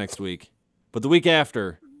be off next week, but the week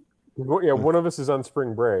after. Yeah, one of us is on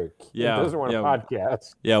spring break. Yeah, He doesn't want a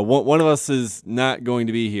podcast. Yeah, one of us is not going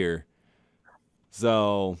to be here.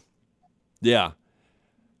 So, yeah.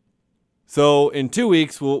 So in 2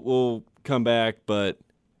 weeks we'll come back, but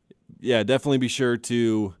yeah, definitely be sure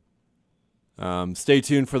to stay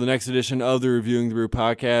tuned for the next edition of the Reviewing the Brew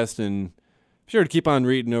podcast, and be sure to keep on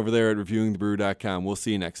reading over there at reviewingthebrew.com. We'll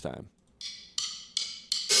see you next time.